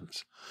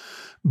repercussions.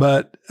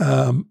 But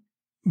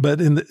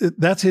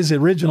that's his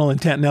original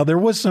intent. Now, there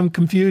was some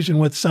confusion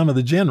with some of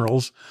the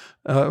generals.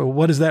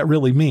 What does that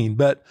really mean?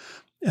 But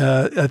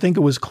I think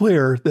it was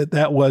clear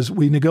that was,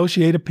 we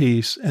negotiate a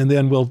peace, and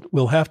then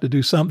we'll have to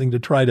do something to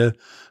try to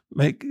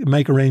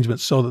make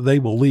arrangements so that they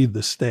will leave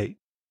the state.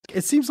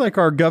 It seems like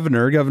our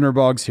Governor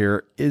Boggs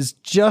here, is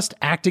just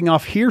acting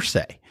off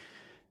hearsay,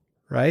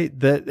 right?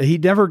 That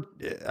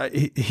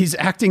he's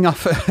acting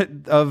off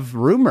of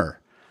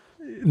rumor.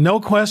 No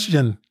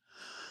question.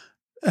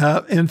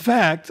 In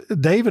fact,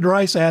 David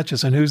Rice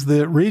Atchison, who's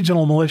the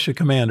regional militia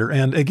commander,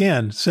 and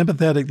again,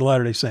 sympathetic to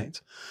Latter-day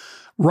Saints,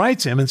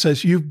 writes him and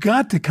says, you've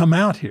got to come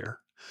out here.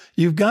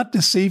 You've got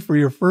to see for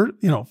your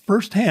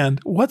firsthand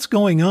what's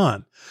going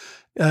on.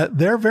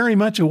 They're very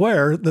much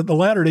aware that the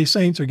Latter-day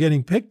Saints are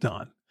getting picked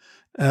on.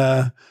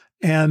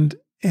 And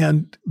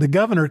the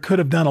governor could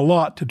have done a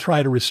lot to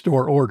try to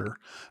restore order,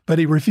 but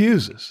he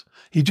refuses.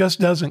 He just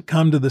doesn't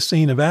come to the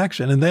scene of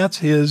action, and that's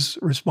his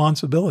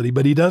responsibility,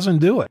 but he doesn't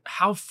do it.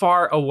 How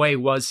far away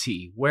was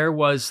he? Where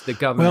was the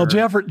governor?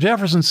 Well,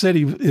 Jefferson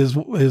City is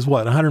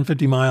what,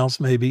 150 miles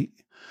maybe?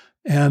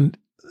 And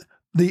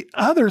the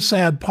other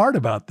sad part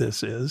about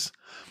this is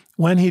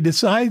when he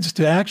decides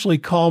to actually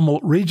call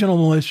regional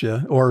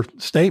militia, or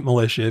state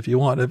militia if you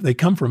want, if they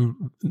come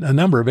from a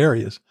number of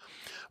areas,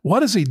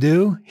 what does he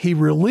do? He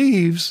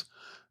relieves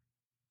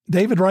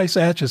David Rice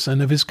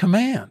Atchison of his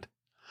command.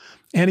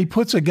 And he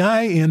puts a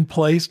guy in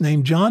place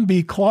named John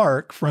B.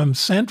 Clark from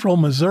central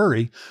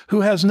Missouri,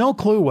 who has no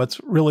clue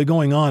what's really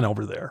going on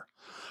over there.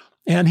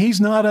 And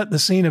he's not at the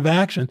scene of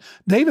action.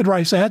 David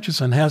Rice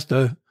Atchison has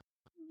to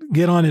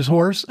get on his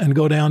horse and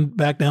go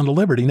back down to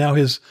Liberty. Now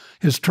his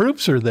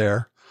troops are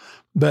there,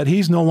 but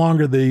he's no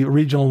longer the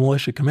regional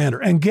militia commander.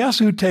 And guess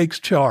who takes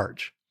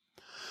charge?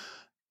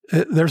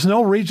 There's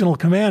no regional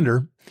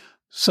commander.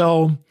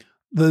 So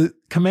the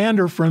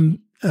commander from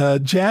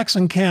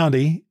Jackson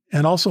County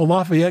and also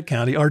Lafayette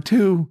County are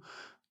two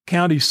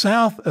counties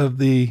south of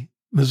the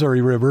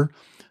Missouri River,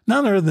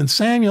 none other than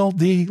Samuel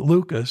D.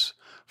 Lucas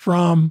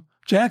from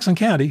Jackson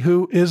County,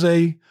 who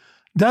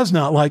does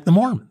not like the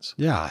Mormons.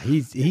 Yeah,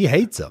 he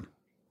hates them.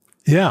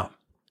 Yeah.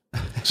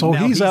 So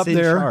he's up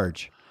there.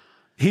 Charge.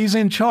 He's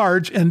in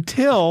charge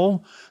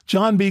until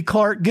John B.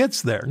 Clark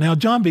gets there. Now,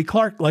 John B.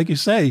 Clark, like you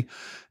say,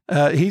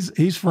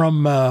 he's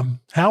from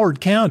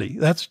Howard County.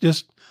 That's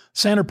just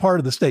center part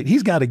of the state.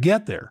 He's got to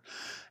get there.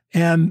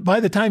 And by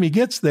the time he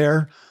gets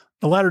there,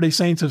 the Latter-day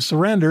Saints have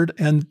surrendered,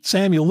 and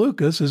Samuel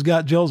Lucas has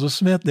got Joseph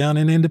Smith down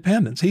in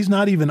Independence. He's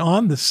not even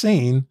on the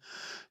scene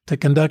to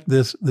conduct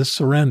this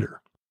surrender.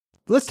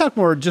 Let's talk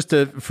more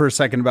for a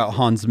second about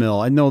Haun's Mill.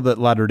 I know that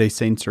Latter-day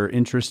Saints are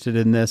interested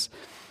in this.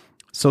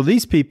 So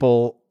these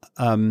people,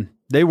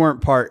 they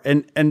weren't part,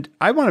 and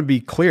I want to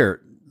be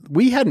clear,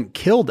 we hadn't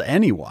killed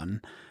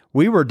anyone.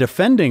 We were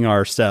defending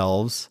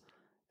ourselves,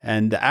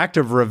 and the act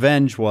of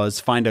revenge was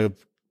find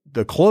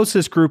the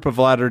closest group of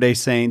Latter-day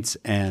Saints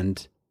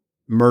and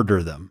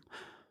murder them.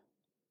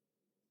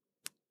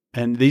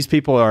 And these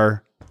people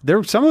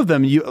some of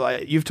them,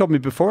 you've told me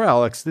before,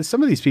 Alex,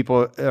 some of these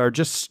people are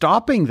just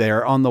stopping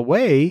there on the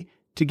way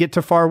to get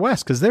to Far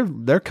West because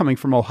they're coming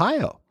from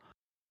Ohio.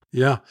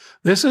 Yeah.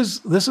 This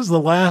is one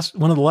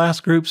of the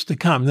last groups to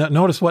come. Now,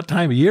 notice what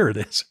time of year it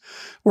is.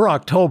 We're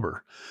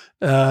October.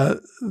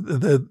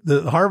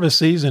 The harvest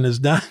season is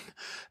done.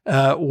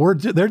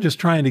 They're just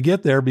trying to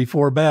get there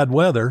before bad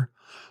weather.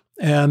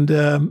 And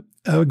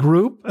a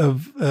group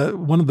of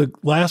one of the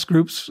last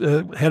groups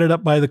headed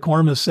up by the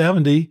Quorum of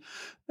 70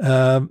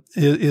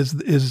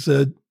 is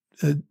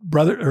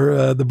brother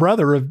or the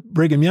brother of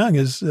Brigham Young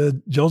is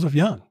Joseph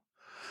Young,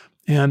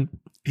 and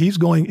he's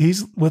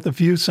with a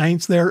few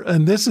saints there.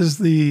 And this is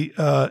the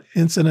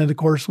incident, of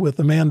course, with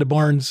Amanda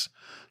Barnes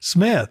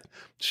Smith.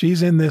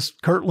 She's in this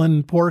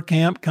Kirtland Poor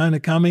Camp kind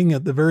of coming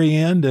at the very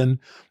end, and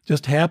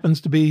just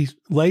happens to be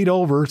laid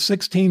over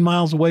 16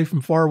 miles away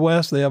from Far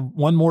West. They have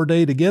one more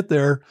day to get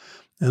there,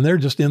 and they're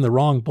just in the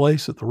wrong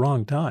place at the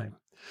wrong time.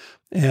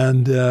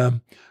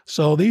 And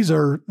so these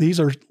are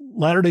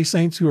Latter-day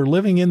Saints who are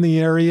living in the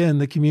area, in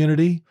the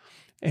community,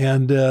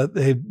 and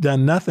they've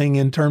done nothing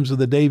in terms of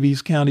the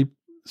Daviess County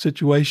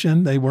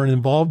situation. They weren't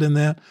involved in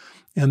that.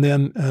 And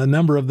then a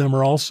number of them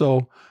are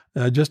also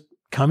just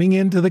coming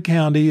into the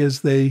county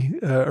as they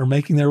are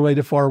making their way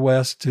to Far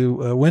West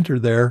to winter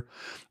there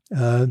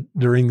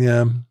during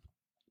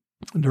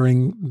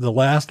the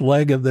last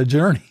leg of the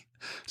journey.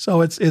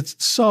 So it's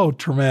so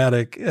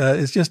traumatic.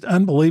 It's just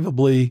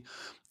unbelievably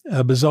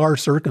bizarre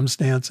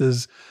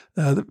circumstances.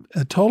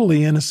 A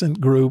totally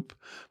innocent group.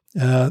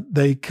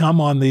 They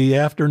come on the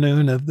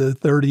afternoon of the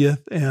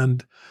 30th,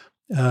 and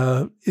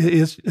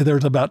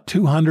there's about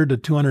 200 to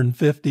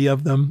 250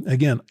 of them.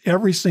 Again,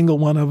 every single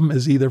one of them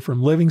is either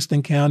from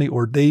Livingston County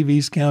or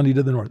Daviess County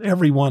to the north,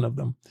 every one of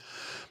them.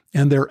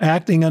 And they're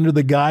acting under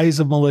the guise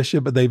of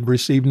militia, but they've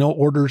received no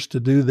orders to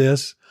do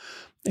this.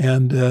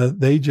 And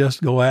they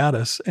just go at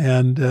us.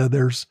 And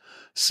there's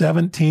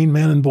 17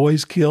 men and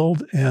boys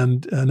killed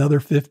and another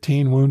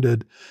 15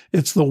 wounded.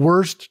 It's the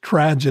worst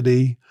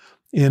tragedy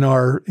in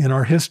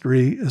our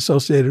history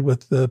associated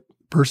with the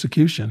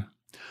persecution.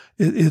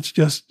 It's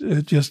just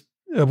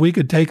we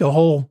could take a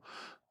whole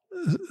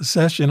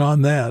session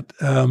on that.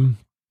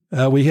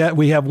 We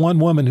have one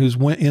woman who's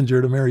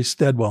injured, Mary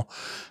Steadwell.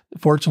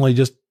 Fortunately,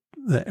 just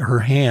her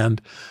hand,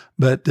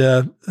 but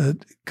a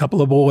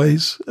couple of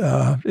boys.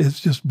 It's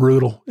just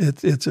brutal.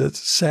 It's a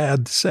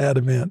sad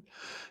event.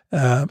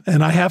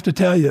 And I have to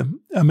tell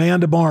you,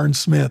 Amanda Barnes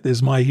Smith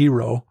is my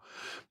hero,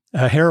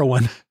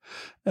 heroine.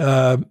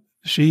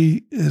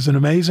 She is an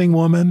amazing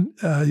woman.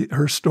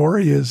 Her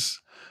story is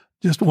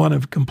just one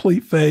of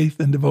complete faith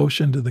and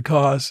devotion to the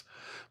cause.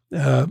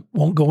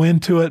 Won't go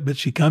into it, but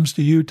she comes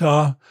to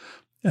Utah.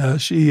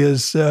 She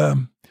is a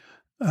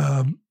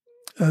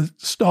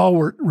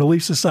stalwart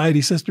Relief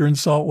Society sister in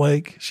Salt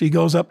Lake. She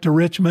goes up to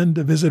Richmond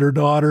to visit her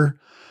daughter,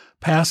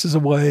 passes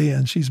away,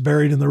 and she's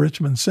buried in the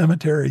Richmond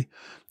Cemetery.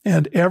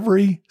 And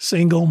every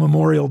single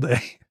Memorial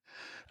Day,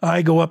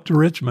 I go up to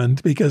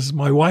Richmond because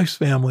my wife's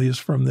family is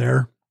from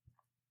there,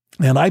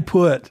 and I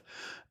put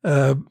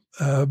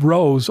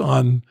rose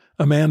on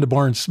Amanda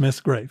Barnes Smith's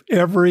grave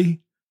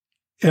every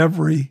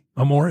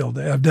Memorial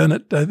Day. I've done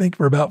it, I think,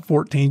 for about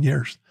 14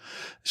 years.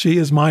 She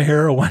is my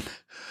heroine.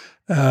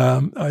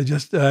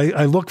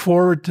 I look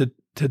forward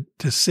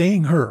to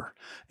seeing her.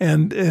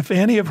 And if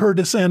any of her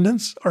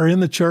descendants are in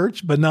the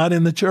church but not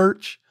in the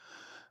church,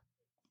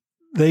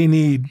 they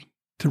need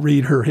to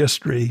read her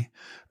history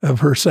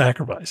of her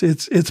sacrifice.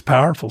 It's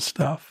powerful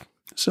stuff.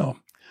 So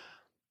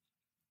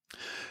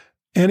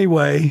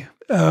anyway,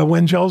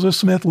 when Joseph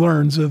Smith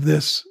learns of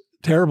this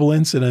terrible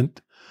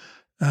incident,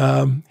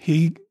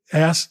 he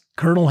asked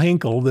Colonel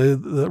Hinkle,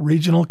 the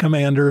regional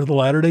commander of the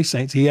Latter-day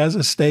Saints. He has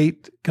a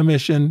state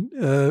commission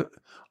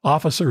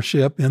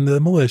officership in the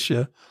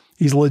militia.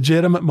 He's a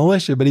legitimate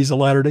militia, but he's a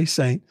Latter-day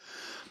Saint.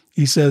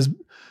 He says,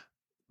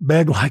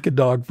 beg like a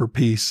dog for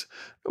peace.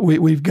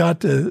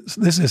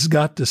 This has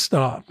got to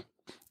stop.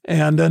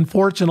 And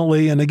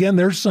unfortunately, and again,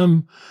 there's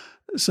some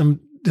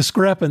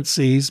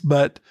discrepancies,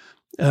 but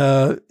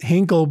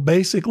Hinkle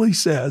basically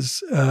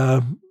says,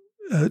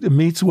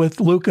 meets with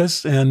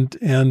Lucas and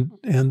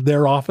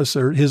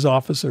their his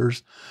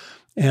officers,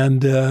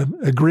 and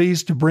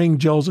agrees to bring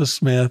Joseph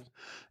Smith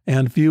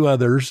and a few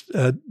others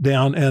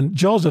down. And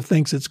Joseph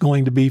thinks it's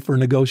going to be for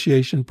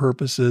negotiation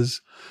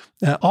purposes.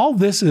 All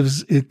this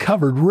is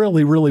covered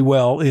really, really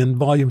well in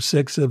Volume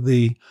 6 of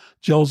the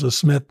Joseph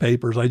Smith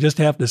papers. I just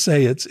have to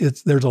say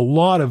there's a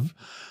lot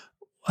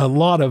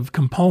of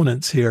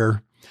components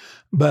here.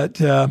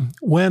 But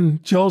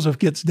when Joseph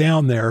gets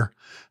down there,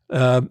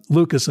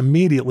 Lucas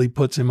immediately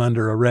puts him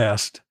under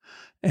arrest,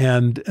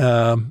 and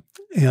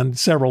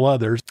several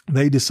others.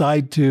 They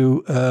decide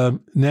to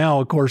now,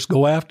 of course,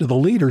 go after the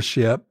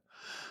leadership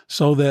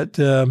so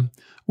that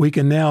we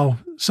can now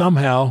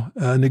somehow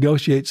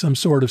negotiate some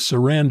sort of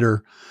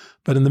surrender.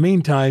 But in the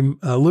meantime,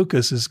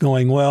 Lucas is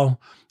going, well,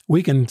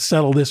 we can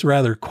settle this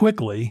rather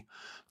quickly,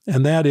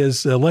 and that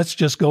is let's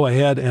just go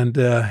ahead and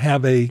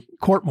have a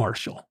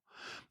court-martial.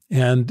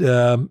 And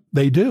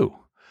they do.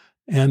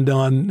 And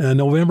on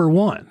November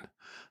 1,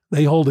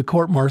 they hold a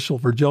court-martial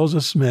for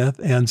Joseph Smith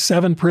and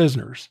 7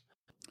 prisoners.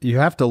 You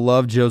have to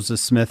love Joseph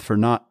Smith for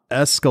not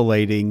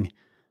escalating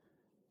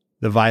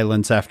the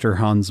violence after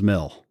Hans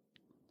Mill,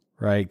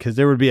 right? Because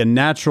there'd be a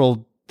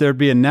natural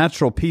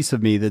piece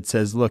of me that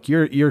says, look,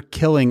 you're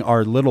killing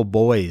our little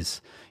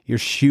boys. You're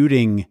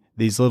shooting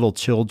these little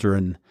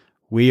children.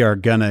 We are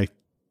gonna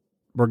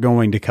we're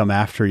going to come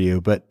after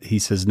you. But he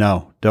says,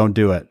 no, don't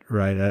do it.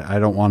 Right. I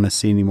don't want to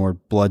see any more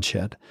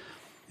bloodshed.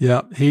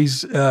 Yeah.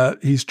 He's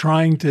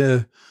trying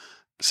to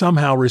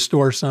somehow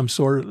restore some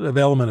sort of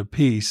element of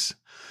peace.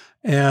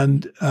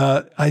 And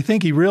I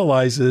think he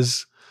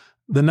realizes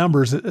the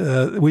numbers,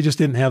 we just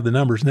didn't have the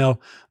numbers. Now,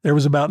 there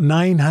was about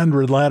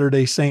 900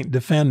 Latter-day Saint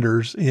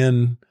defenders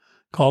in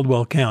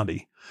Caldwell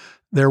County.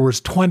 There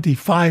was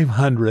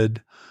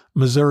 2,500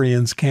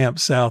 Missourians camped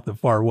south of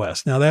Far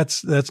West. Now,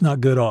 that's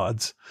not good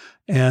odds.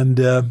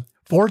 And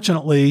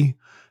fortunately,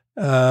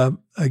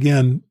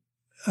 again,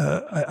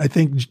 I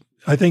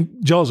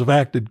think Joseph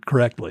acted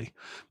correctly.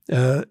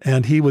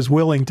 And he was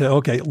willing to,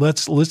 okay,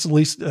 let's at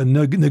least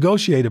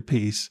negotiate a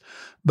peace.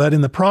 But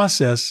in the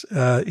process,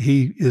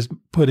 he is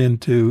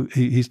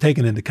he's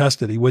taken into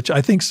custody, which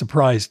I think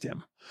surprised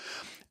him.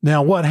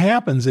 Now, what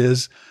happens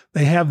is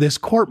they have this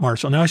court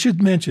martial. Now, I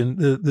should mention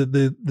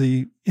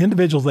the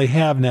individuals they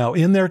have now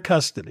in their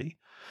custody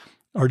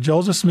are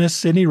Joseph Smith,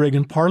 Sidney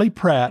Rigdon, Parley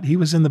Pratt. He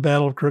was in the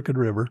Battle of Crooked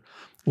River.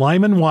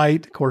 Lyman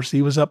White, of course,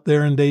 he was up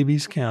there in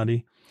Daviess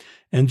County.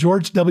 And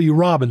George W.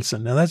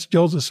 Robinson. Now, that's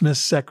Joseph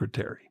Smith's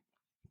secretary.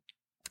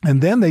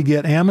 And then they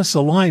get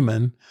Amasa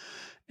Lyman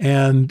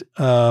and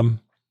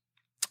Hiram.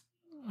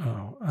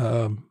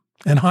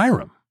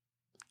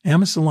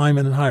 Amasa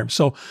Lyman and Hiram.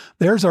 So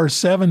there's our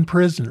 7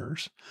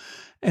 prisoners.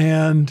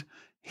 And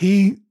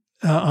he,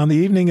 on the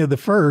evening of the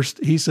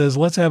 1st, he says,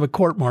 let's have a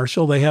court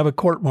martial. They have a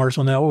court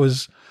martial. Now, it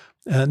was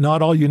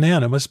not all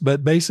unanimous,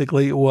 but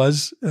basically it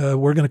was,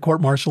 we're going to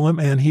court martial him.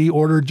 And he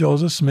ordered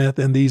Joseph Smith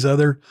and these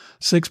other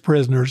 6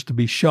 prisoners to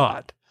be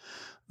shot.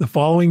 The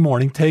following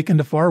morning, taken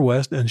to Far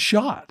West and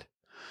shot.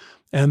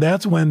 And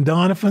that's when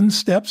Doniphan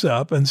steps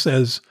up and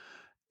says,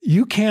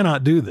 you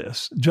cannot do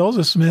this.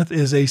 Joseph Smith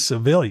is a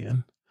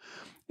civilian.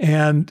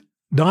 And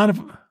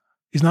Doniphan,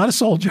 he's not a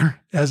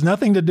soldier, has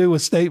nothing to do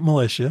with state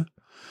militia.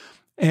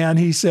 And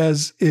he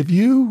says, if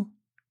you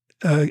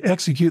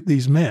execute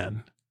these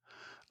men,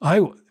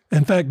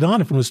 in fact,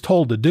 Doniphan was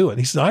told to do it.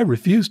 He says, I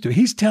refuse to.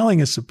 He's telling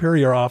his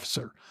superior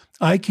officer,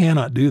 I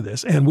cannot do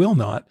this and will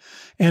not.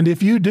 And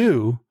if you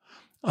do,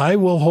 I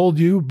will hold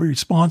you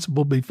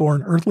responsible before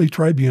an earthly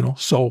tribunal.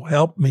 So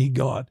help me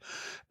God.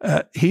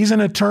 He's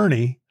an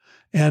attorney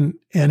and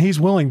he's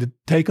willing to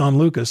take on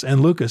Lucas, and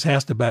Lucas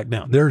has to back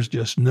down. There's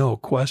just no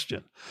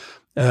question.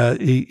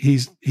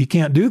 He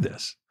can't do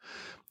this.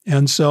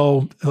 And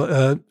so,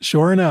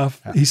 sure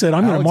enough, he said,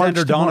 I'm going to march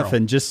tomorrow. Alexander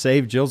Doniphan just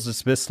saved Joseph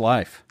Smith's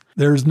life.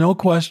 There's no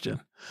question.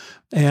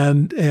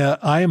 And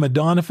I am a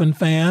Doniphan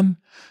fan.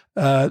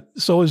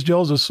 So is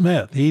Joseph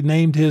Smith. He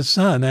named his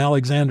son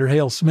Alexander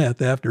Hale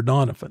Smith after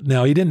Doniphan.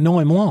 Now, he didn't know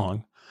him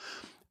long,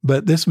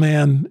 but this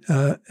man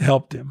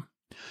helped him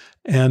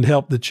and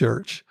helped the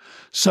church.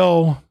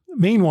 So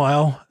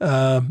meanwhile,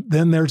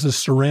 then there's a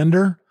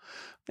surrender.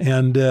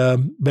 And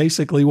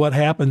basically what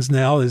happens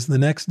now is the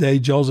next day,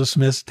 Joseph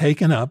Smith's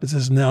taken up. This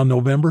is now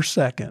November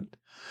 2nd.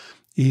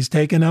 He's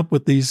taken up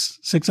with these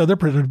 6 other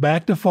prisoners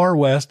back to Far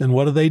West. And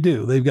what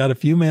do? They've got a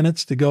few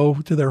minutes to go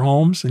to their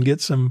homes and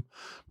get some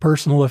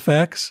personal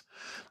effects.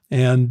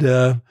 And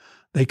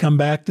they come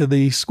back to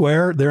the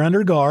square. They're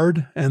under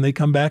guard, and they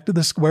come back to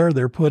the square.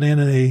 They're put in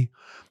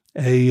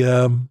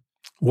a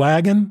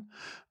wagon.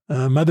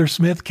 Mother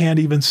Smith can't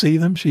even see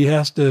them.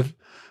 Joseph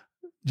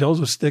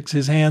sticks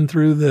his hand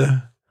through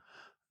the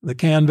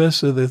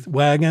canvas of the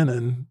wagon,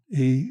 and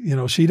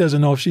she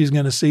doesn't know if she's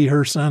going to see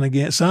her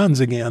sons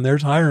again.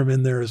 There's Hiram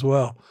in there as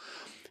well.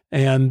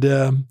 And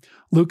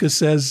Lucas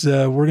says,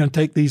 we're going to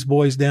take these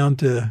boys down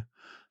to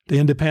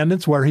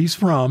Independence, where he's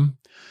from,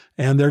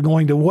 and they're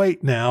going to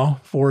wait now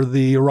for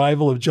the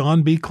arrival of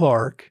John B.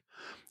 Clark,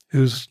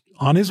 who's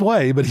on his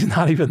way, but he's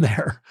not even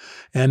there.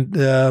 And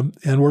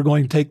we're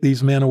going to take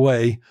these men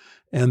away,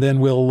 and then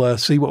we'll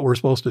see what we're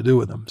supposed to do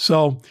with them.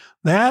 So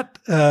that,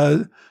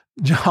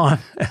 John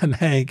and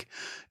Hank,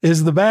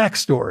 is the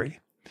backstory.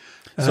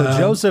 So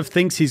Joseph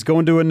thinks he's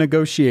going to a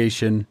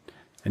negotiation,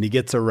 and he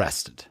gets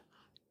arrested.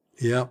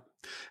 Yeah.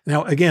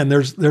 Now, again,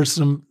 there's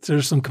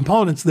some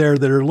components there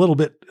that are a little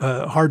bit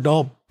hard to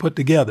all put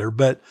together.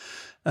 But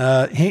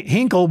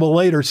Hinkle will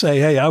later say,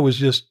 "Hey, I was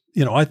just,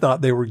 I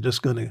thought they were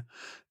just going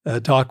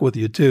to talk with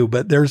you too."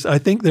 But I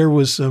think there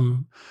was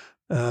some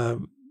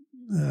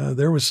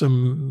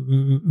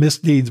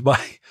misdeeds by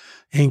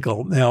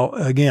Hinkle. Now,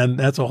 again,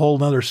 that's a whole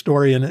nother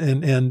story,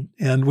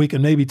 and we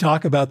can maybe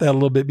talk about that a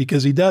little bit,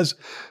 because he does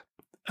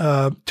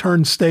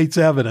turn state's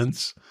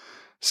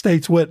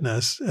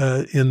witness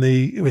in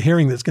the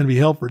hearing that's going to be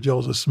held for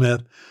Joseph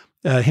Smith.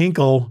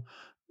 Hinkle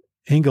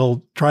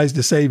tries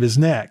to save his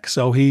neck,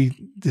 so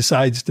he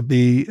decides to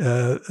be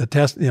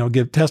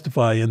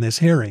testify in this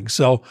hearing.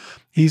 So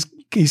he's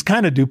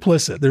kind of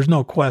duplicit. There's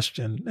no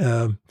question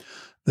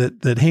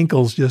that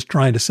Hinkle's just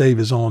trying to save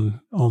his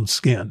own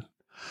skin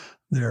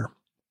there.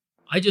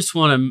 I just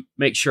want to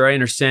make sure I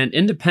understand.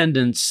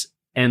 Independence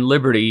and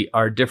Liberty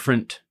are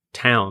different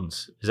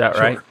towns. Is that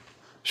right?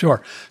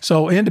 Sure.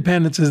 So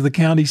Independence is the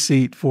county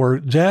seat for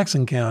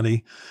Jackson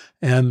County,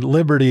 and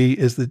Liberty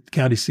is the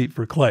county seat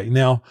for Clay.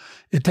 Now,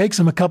 it takes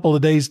them a couple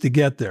of days to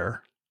get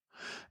there.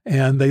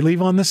 and they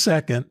leave on the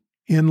 2nd.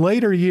 In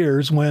later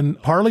years, when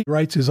Parley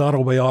writes his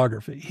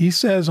autobiography, he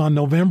says on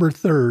November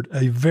 3rd,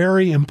 a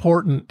very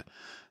important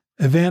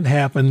event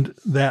happened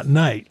that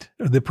night,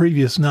 or the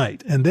previous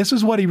night. And this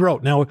is what he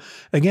wrote. Now,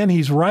 again,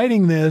 he's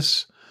writing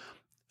this,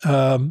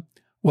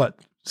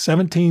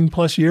 17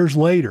 plus years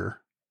later.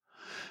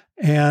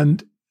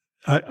 And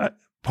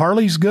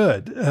Parley's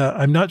good.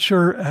 I'm not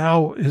sure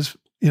how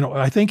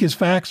I think his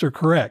facts are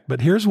correct,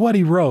 but here's what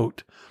he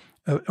wrote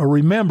or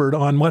remembered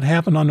on what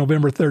happened on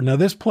November 3rd. Now,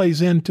 this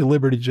plays into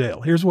Liberty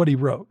Jail. Here's what he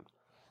wrote.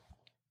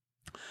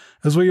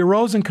 As we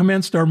arose and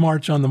commenced our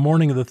march on the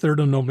morning of the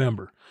 3rd of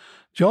November,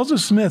 Joseph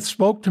Smith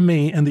spoke to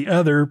me and the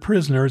other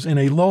prisoners in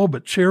a low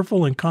but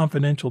cheerful and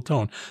confidential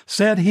tone.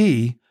 Said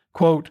he,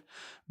 quote,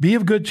 "Be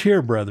of good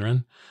cheer,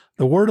 brethren.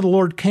 The word of the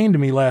Lord came to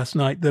me last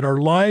night that our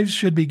lives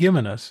should be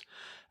given us,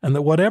 and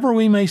that whatever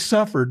we may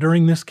suffer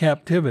during this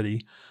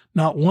captivity,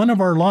 not one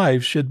of our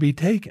lives should be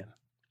taken."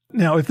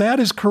 Now, if that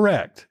is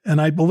correct,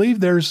 and I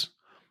believe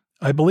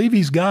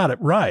he's got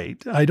it right.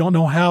 I don't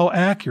know how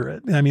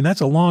accurate. I mean, that's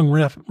a long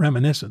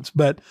reminiscence,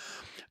 but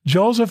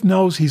Joseph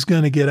knows he's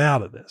going to get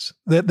out of this.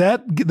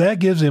 That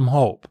gives him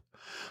hope.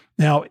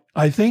 Now,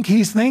 I think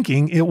he's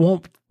thinking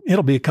it'll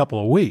be a couple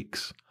of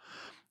weeks.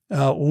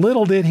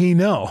 Little did he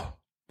know,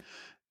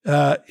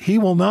 he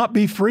will not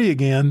be free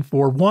again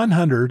for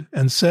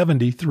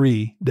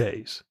 173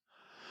 days.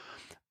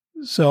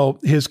 So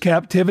his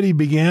captivity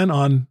began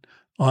on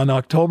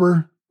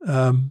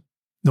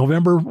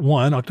November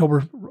 1,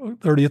 October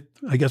 30th,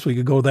 I guess we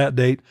could go that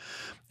date.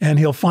 And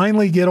he'll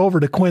finally get over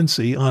to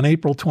Quincy on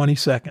April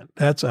 22nd.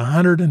 That's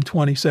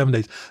 127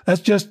 days.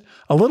 That's just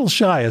a little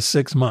shy of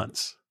 6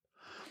 months.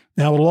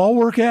 Now, it'll all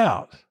work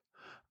out.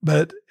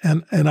 But,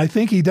 and I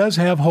think he does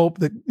have hope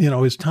that,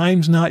 his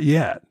time's not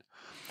yet.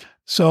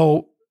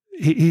 So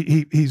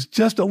he's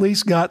just at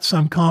least got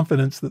some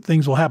confidence that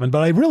things will happen.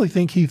 But I really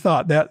think he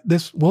thought that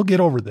we'll get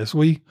over this.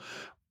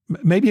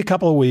 Maybe a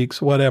couple of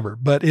weeks, whatever,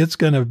 but it's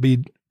going to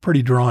be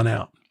pretty drawn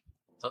out.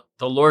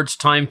 The Lord's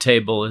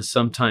timetable is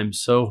sometimes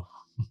so,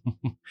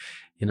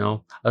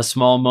 a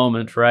small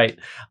moment, right?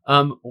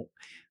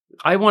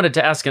 I wanted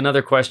to ask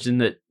another question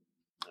that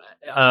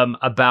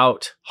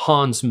about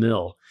Haun's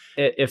Mill.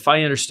 If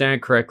I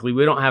understand correctly,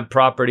 we don't have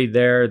property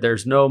there.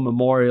 There's no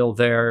memorial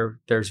there.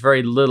 There's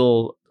very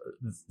little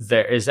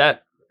there. Is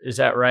that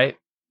right?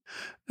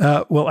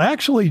 Well,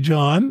 actually,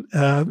 John,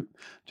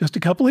 just a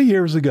couple of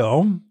years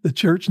ago, the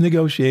church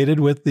negotiated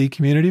with the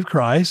Community of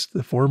Christ,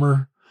 the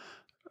former,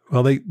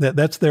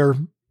 that's their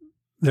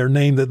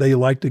name that they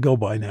like to go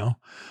by now.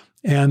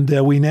 And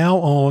we now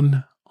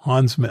own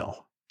Haun's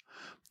Mill,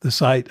 the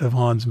site of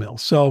Haun's Mill.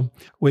 So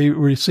we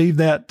received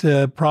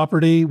that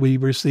property. We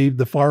received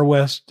the Far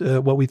West,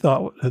 what we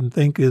thought and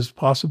think is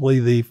possibly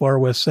the Far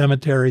West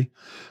Cemetery,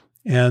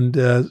 and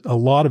a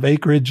lot of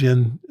acreage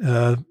in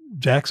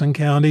Jackson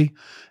County,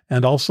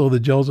 and also the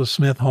Joseph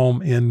Smith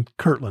home in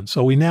Kirtland.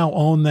 So we now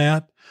own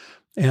that,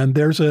 and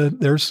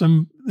there's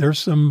some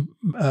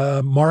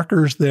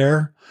markers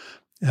there,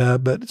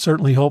 but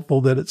certainly hopeful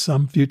that at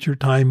some future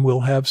time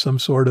we'll have some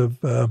sort of,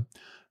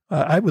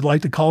 I would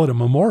like to call it a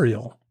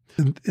memorial.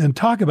 And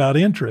talk about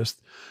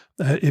interest.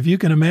 If you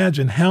can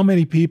imagine how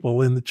many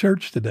people in the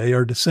church today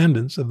are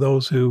descendants of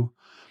those who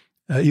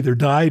either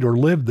died or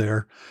lived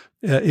there,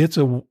 it's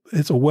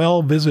a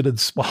well-visited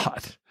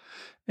spot.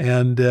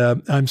 And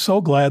I'm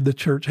so glad the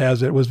church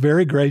has it. It was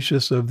very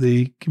gracious of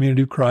the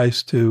Community of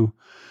Christ to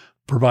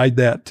provide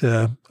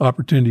that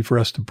opportunity for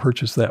us to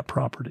purchase that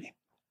property.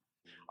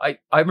 I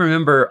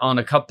remember on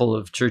a couple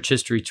of church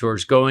history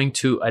tours going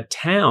to a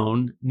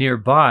town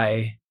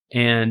nearby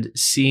and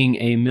seeing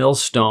a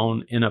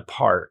millstone in a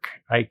park.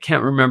 I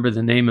can't remember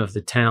the name of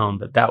the town,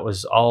 but that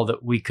was all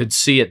that we could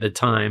see at the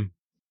time.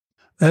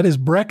 That is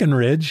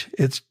Breckenridge.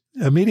 It's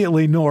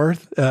immediately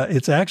north.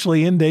 It's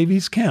actually in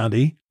Daviess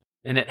County.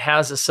 And it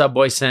has a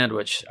Subway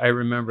sandwich. I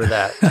remember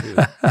that too.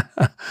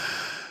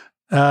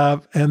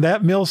 And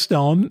that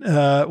millstone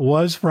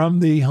was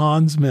from the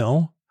Haun's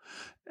Mill.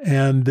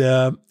 And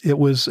it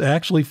was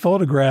actually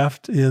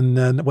photographed in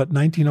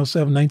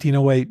 1907,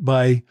 1908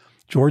 by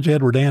George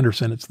Edward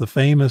Anderson. It's the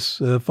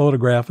famous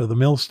photograph of the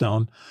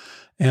millstone.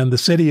 And the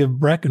city of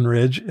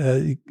Breckenridge,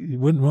 you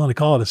wouldn't want to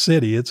call it a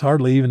city. It's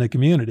hardly even a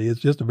community. It's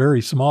just a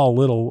very small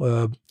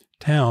little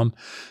town.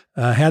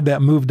 Had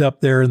that moved up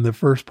there in the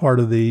first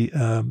part of the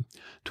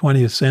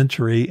 20th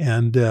century.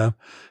 And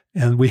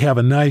we have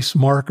a nice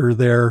marker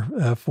there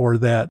for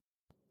that.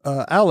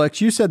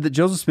 Alex, you said that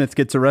Joseph Smith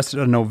gets arrested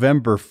on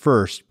November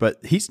 1st,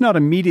 but he's not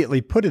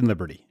immediately put in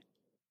Liberty.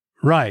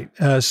 Right.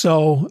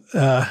 So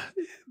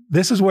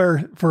this is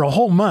where, for a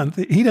whole month,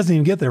 he doesn't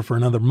even get there for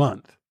another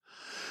month.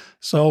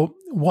 So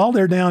while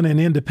they're down in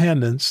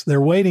Independence, they're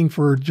waiting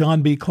for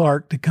John B.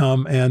 Clark to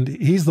come, and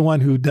he's the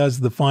one who does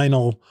the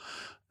final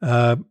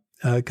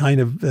kind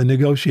of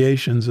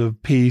negotiations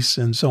of peace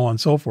and so on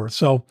and so forth.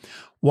 So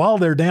while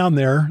they're down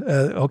there,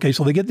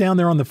 so they get down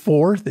there on the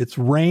 4th. It's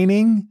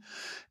raining.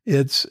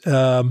 It's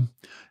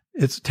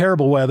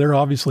terrible weather.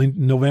 Obviously,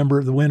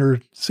 November, the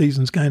winter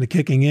season's kind of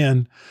kicking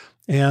in.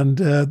 And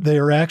they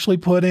are actually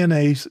put in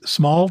a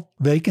small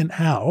vacant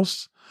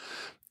house,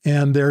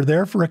 and they're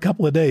there for a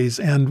couple of days.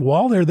 And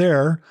while they're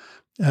there,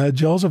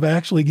 Joseph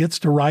actually gets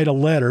to write a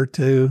letter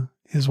to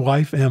his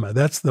wife, Emma.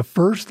 That's the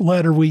first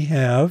letter we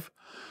have.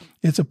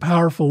 It's a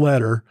powerful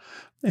letter.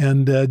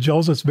 And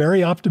Joseph's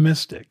very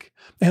optimistic.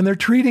 And they're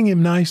treating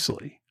him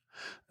nicely.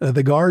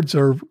 The guards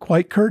are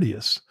quite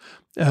courteous.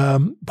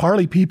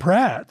 Parley P.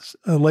 Pratt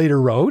later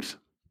wrote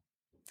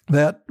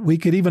that we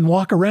could even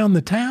walk around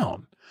the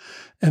town.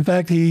 In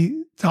fact,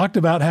 he talked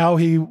about how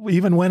he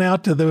even went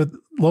out to the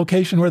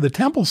location where the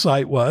temple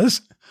site was,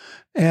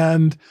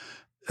 and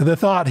the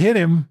thought hit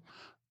him,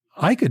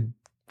 I could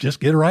just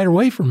get right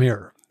away from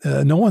here.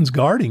 No one's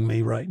guarding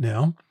me right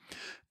now.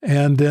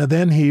 And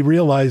then he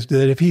realized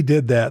that if he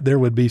did that, there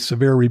would be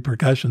severe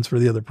repercussions for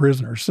the other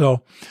prisoners.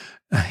 So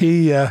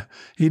he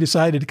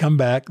decided to come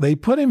back. They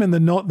put him in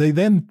they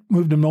then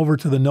moved him over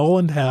to the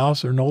Noland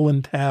House or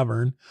Noland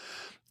Tavern.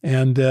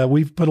 And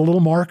we've put a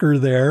little marker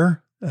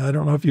there. I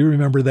don't know if you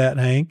remember that,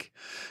 Hank.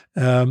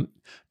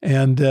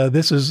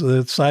 This is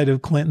the site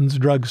of Clinton's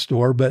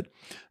drugstore, but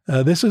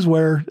this is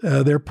where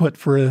they're put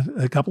for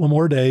a couple of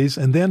more days.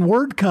 And then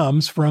word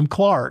comes from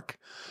Clark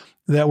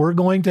that we're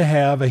going to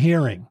have a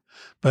hearing,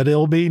 but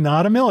it'll be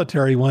not a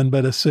military one,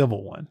 but a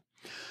civil one.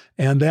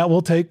 And that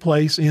will take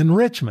place in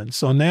Richmond.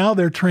 So now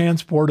they're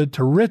transported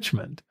to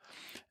Richmond,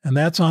 and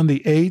that's on the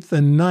 8th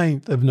and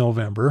 9th of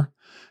November.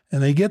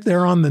 And they get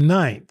there on the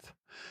 9th.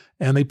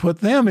 And they put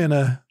them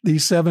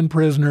these 7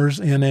 prisoners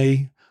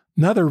in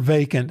another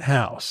vacant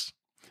house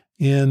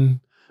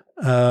in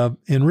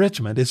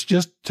Richmond. It's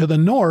just to the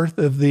north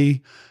of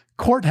the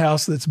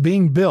courthouse that's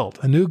being built,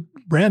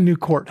 brand new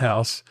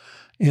courthouse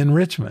in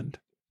Richmond.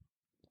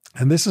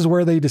 And this is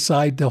where they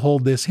decide to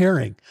hold this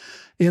hearing.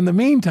 In the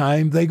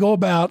meantime, they go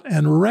about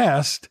and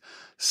arrest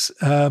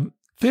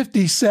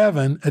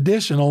 57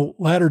 additional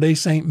Latter-day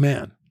Saint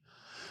men.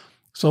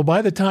 So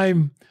by the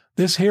time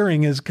this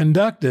hearing is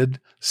conducted,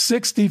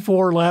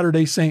 64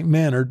 Latter-day Saint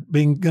men are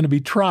going to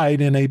be tried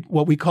in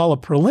what we call a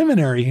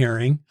preliminary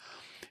hearing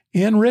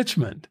in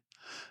Richmond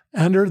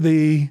under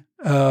the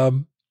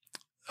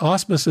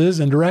auspices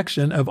and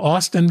direction of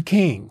Austin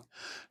King,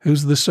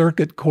 who's the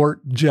circuit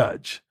court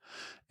judge.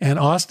 And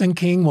Austin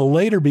King will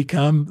later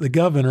become the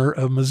governor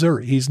of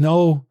Missouri. He's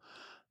no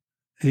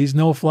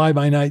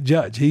fly-by-night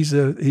judge. He's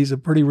a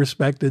pretty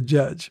respected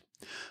judge.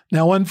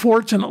 Now,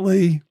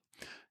 unfortunately,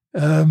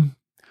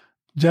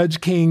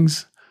 Judge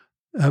King's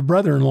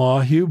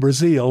brother-in-law, Hugh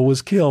Brazil,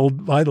 was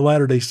killed by the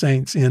Latter-day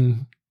Saints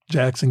in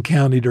Jackson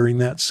County during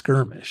that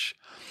skirmish.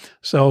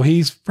 So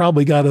he's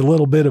probably got a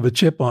little bit of a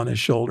chip on his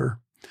shoulder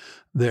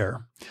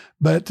there.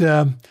 But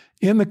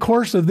in the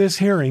course of this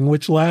hearing,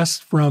 which lasts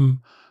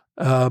from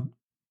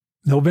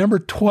November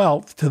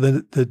 12th to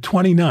the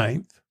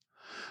 29th,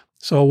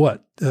 so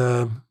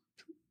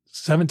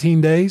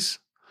 17 days,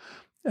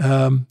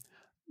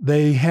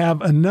 they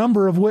have a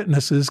number of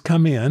witnesses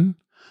come in,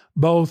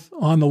 both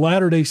on the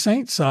Latter-day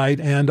Saint side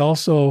and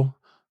also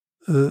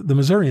the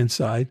Missourian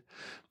side.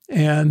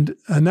 And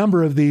a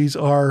number of these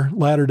are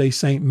Latter-day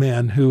Saint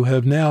men who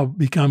have now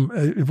become,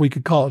 if we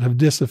could call it, have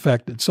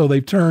disaffected. So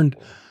they've turned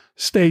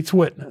state's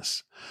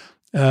witness.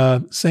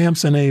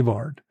 Samson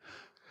Avard,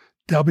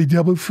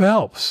 W.W.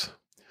 Phelps,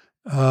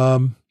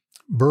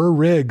 Burr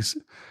Riggs,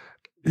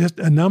 just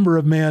a number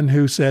of men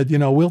who said,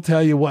 we'll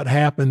tell you what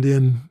happened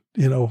in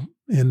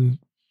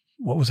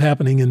what was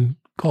happening in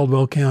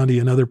Caldwell County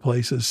and other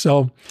places.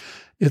 So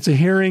it's a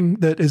hearing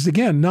that is,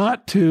 again,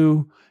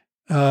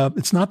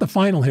 it's not the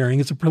final hearing.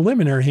 It's a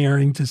preliminary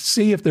hearing to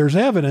see if there's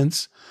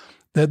evidence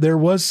that there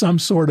was some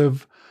sort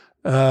of,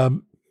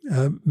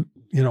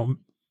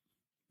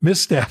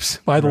 missteps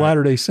by the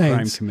Latter-day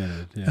Saints.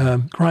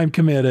 Crime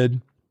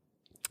committed.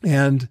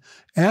 And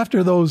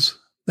after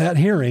that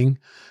hearing,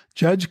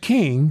 Judge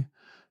King,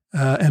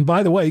 and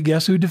by the way,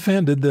 guess who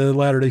defended the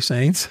Latter-day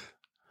Saints?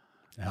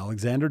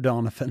 Alexander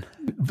Donovan.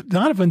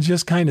 Donovan's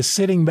just kind of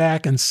sitting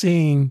back and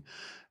seeing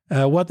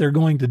what they're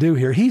going to do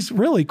here. He's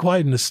really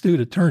quite an astute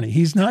attorney.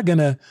 He's not going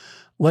to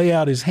lay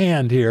out his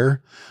hand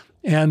here.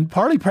 And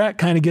Parley Pratt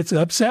kind of gets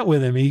upset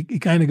with him. He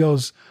kind of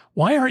goes,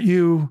 why aren't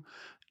you,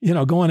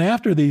 going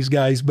after these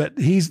guys? But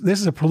this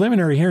is a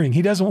preliminary hearing.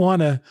 He doesn't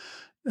want to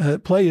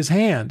play his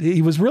hand.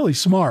 He was really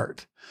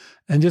smart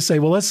and just say,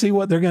 well, let's see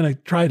what they're going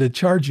to try to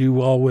charge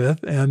you all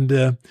with.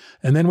 And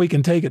then we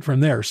can take it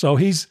from there. So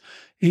he's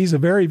a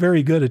very,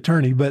 very good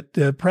attorney, but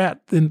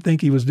Pratt didn't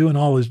think he was doing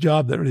all his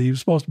job that he was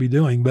supposed to be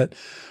doing. But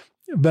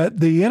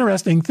the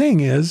interesting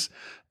thing is,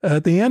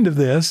 at the end of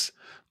this,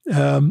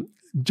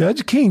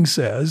 Judge King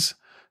says,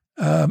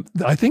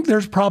 I think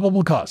there's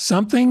probable cause.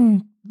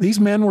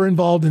 These men were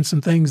involved in some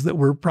things that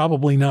were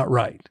probably not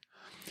right.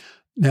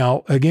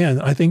 Now,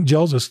 again, I think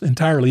Joseph's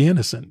entirely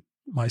innocent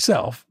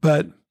myself,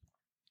 but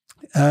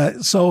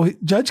so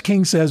Judge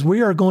King says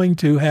we are going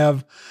to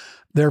have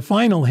their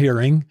final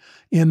hearing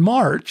in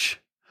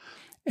March.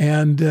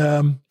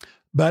 And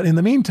but in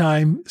the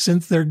meantime,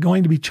 since they're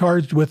going to be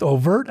charged with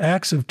overt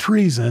acts of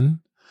treason,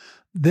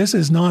 this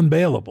is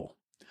non-bailable.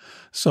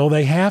 So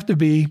they have to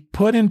be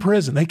put in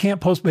prison. They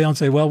can't post bail and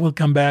say, well, we'll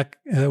come back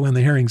when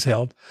the hearing's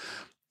held.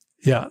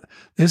 Yeah,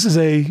 this is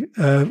a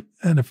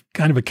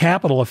kind of a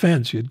capital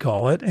offense, you'd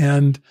call it.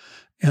 And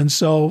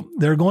so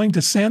they're going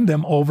to send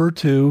them over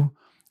to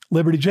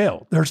Liberty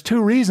Jail. There's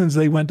two reasons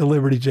they went to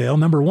Liberty Jail.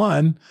 Number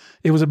one,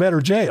 it was a better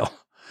jail.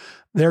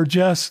 They're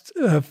just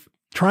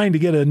trying to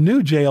get a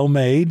new jail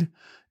made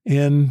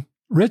in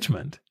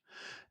Richmond.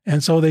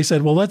 And so they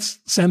said, well, let's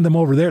send them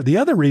over there. The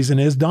other reason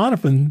is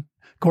Doniphan,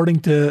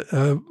 according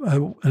to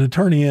an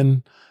attorney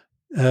in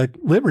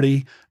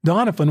Liberty,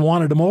 Doniphan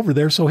wanted him over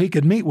there so he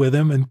could meet with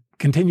him and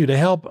continue to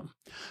help him.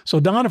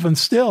 So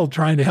Doniphan's still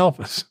trying to help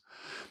us.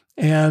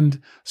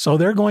 And so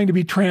they're going to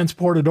be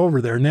transported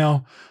over there.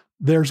 Now,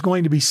 there's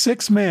going to be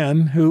 6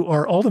 men who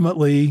are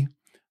ultimately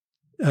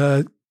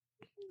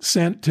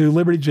sent to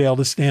Liberty Jail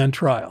to stand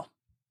trial.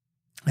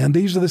 And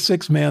these are the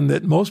 6 men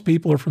that most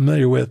people are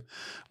familiar with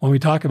when we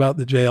talk about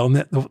the jail.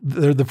 And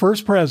they're the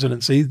first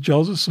presidency,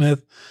 Joseph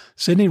Smith,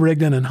 Sidney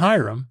Rigdon, and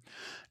Hiram.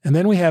 And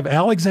then we have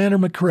Alexander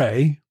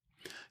McCrae,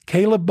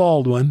 Caleb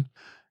Baldwin,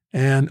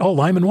 and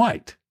Lyman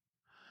White.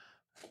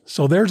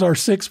 So there's our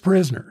 6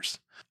 prisoners.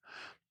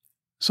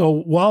 So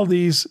while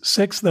these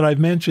 6 that I've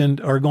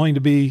mentioned are going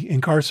to be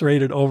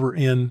incarcerated over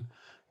in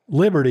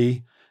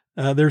Liberty,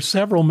 there's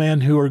several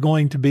men who are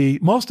going to be,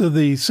 most of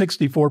the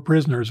 64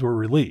 prisoners were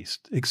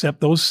released, except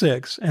those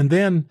 6. And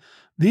then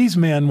these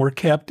men were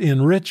kept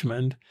in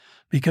Richmond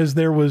because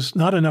there was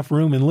not enough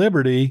room in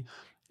Liberty,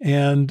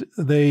 and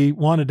they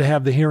wanted to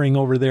have the hearing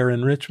over there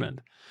in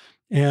Richmond.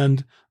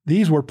 And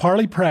these were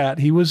Parley Pratt.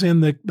 He was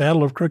in the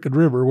Battle of Crooked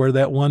River where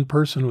that one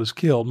person was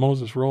killed,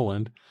 Moses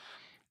Rowland.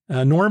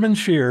 Norman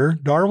Shearer,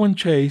 Darwin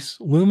Chase,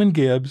 Luman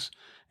Gibbs,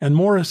 and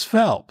Morris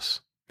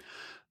Phelps.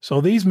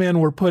 So these men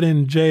were put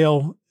in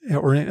jail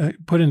or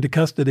put into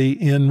custody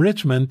in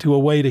Richmond to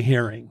await a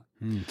hearing.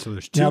 So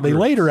there's 2 Now, groups. they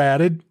later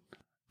added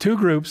 2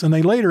 groups, and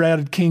they later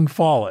added King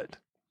Follett.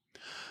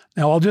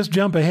 Now, I'll just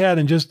jump ahead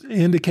and just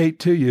indicate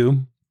to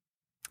you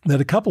that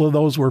a couple of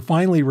those were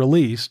finally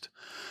released,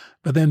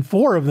 but then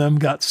 4 of them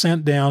got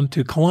sent down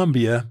to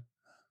Columbia.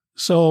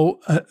 So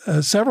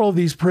several of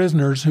these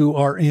prisoners who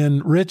are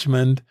in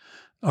Richmond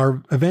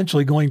are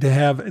eventually going to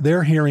have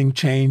their hearing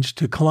changed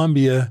to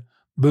Columbia,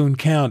 Boone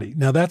County.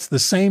 Now, that's the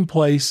same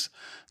place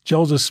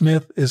Joseph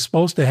Smith is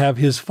supposed to have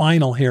his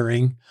final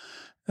hearing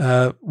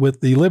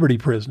with the Liberty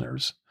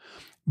prisoners.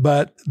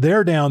 But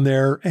they're down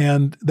there,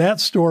 and that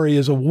story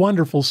is a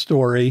wonderful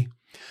story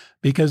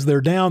because they're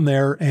down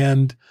there,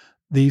 and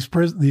these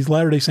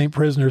Latter-day Saint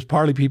prisoners,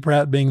 Parley P.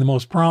 Pratt being the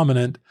most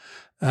prominent,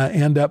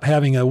 end up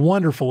having a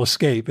wonderful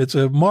escape. It's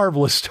a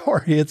marvelous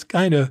story.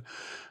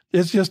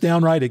 It's just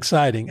downright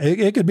exciting.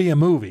 It could be a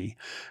movie,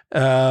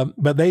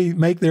 but they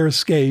make their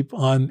escape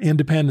on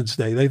Independence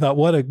Day. They thought,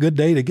 what a good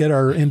day to get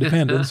our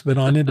independence, but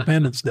on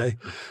Independence Day.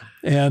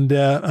 And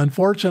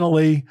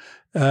unfortunately,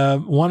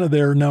 one of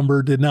their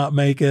number did not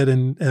make it.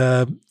 And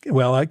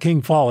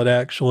King Follett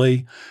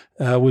actually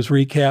was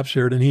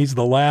recaptured, and he's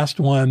the last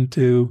one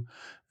to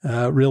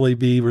really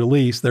be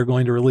released. They're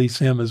going to release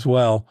him as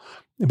well.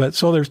 But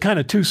so there's kind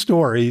of 2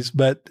 stories,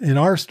 but in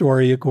our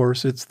story, of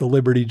course, it's the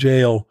Liberty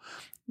Jail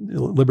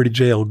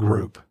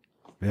group.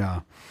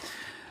 Yeah.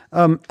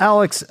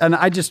 Alex, and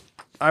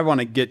I want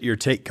to get your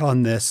take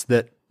on this,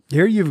 that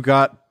here you've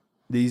got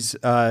these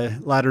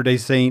Latter-day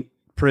Saint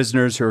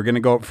prisoners who are going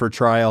to go up for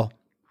trial,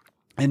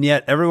 and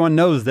yet everyone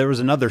knows there was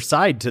another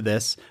side to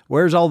this.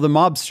 Where's all the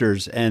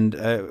mobsters, and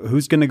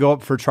who's going to go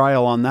up for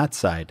trial on that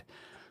side?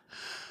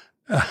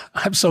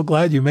 I'm so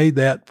glad you made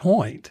that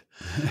point.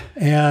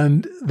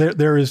 And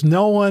there is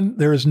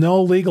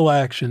no legal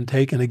action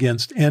taken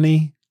against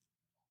any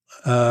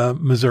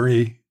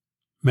Missouri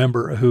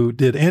member who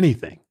did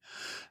anything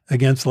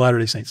against the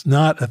Latter-day Saints.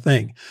 Not a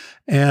thing.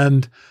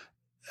 And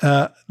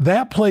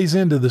that plays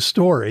into the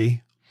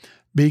story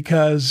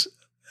because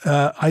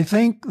I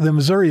think the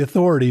Missouri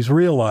authorities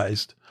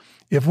realized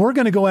if we're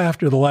going to go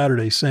after the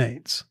Latter-day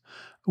Saints,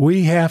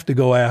 we have to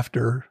go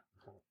after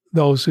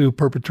those who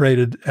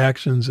perpetrated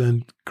actions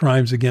and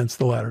crimes against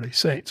the Latter-day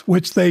Saints,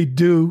 which they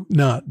do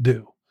not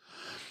do.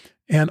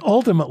 And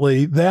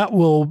ultimately, that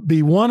will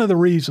be one of the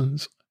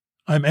reasons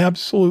I'm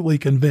absolutely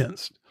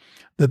convinced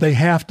that they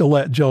have to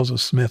let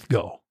Joseph Smith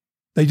go.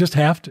 They just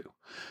have to.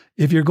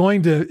 If you're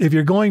going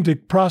to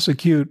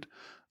prosecute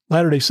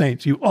Latter-day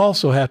Saints, you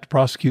also have to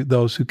prosecute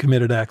those who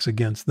committed acts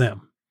against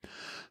them.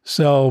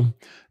 So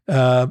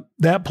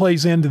that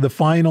plays into the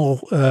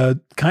final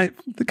kind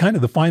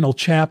of the final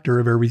chapter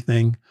of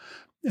everything,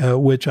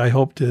 which I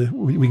hope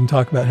we can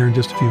talk about here in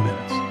just a few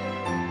minutes.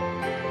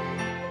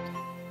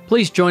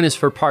 Please join us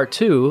for part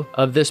 2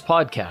 of this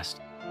podcast.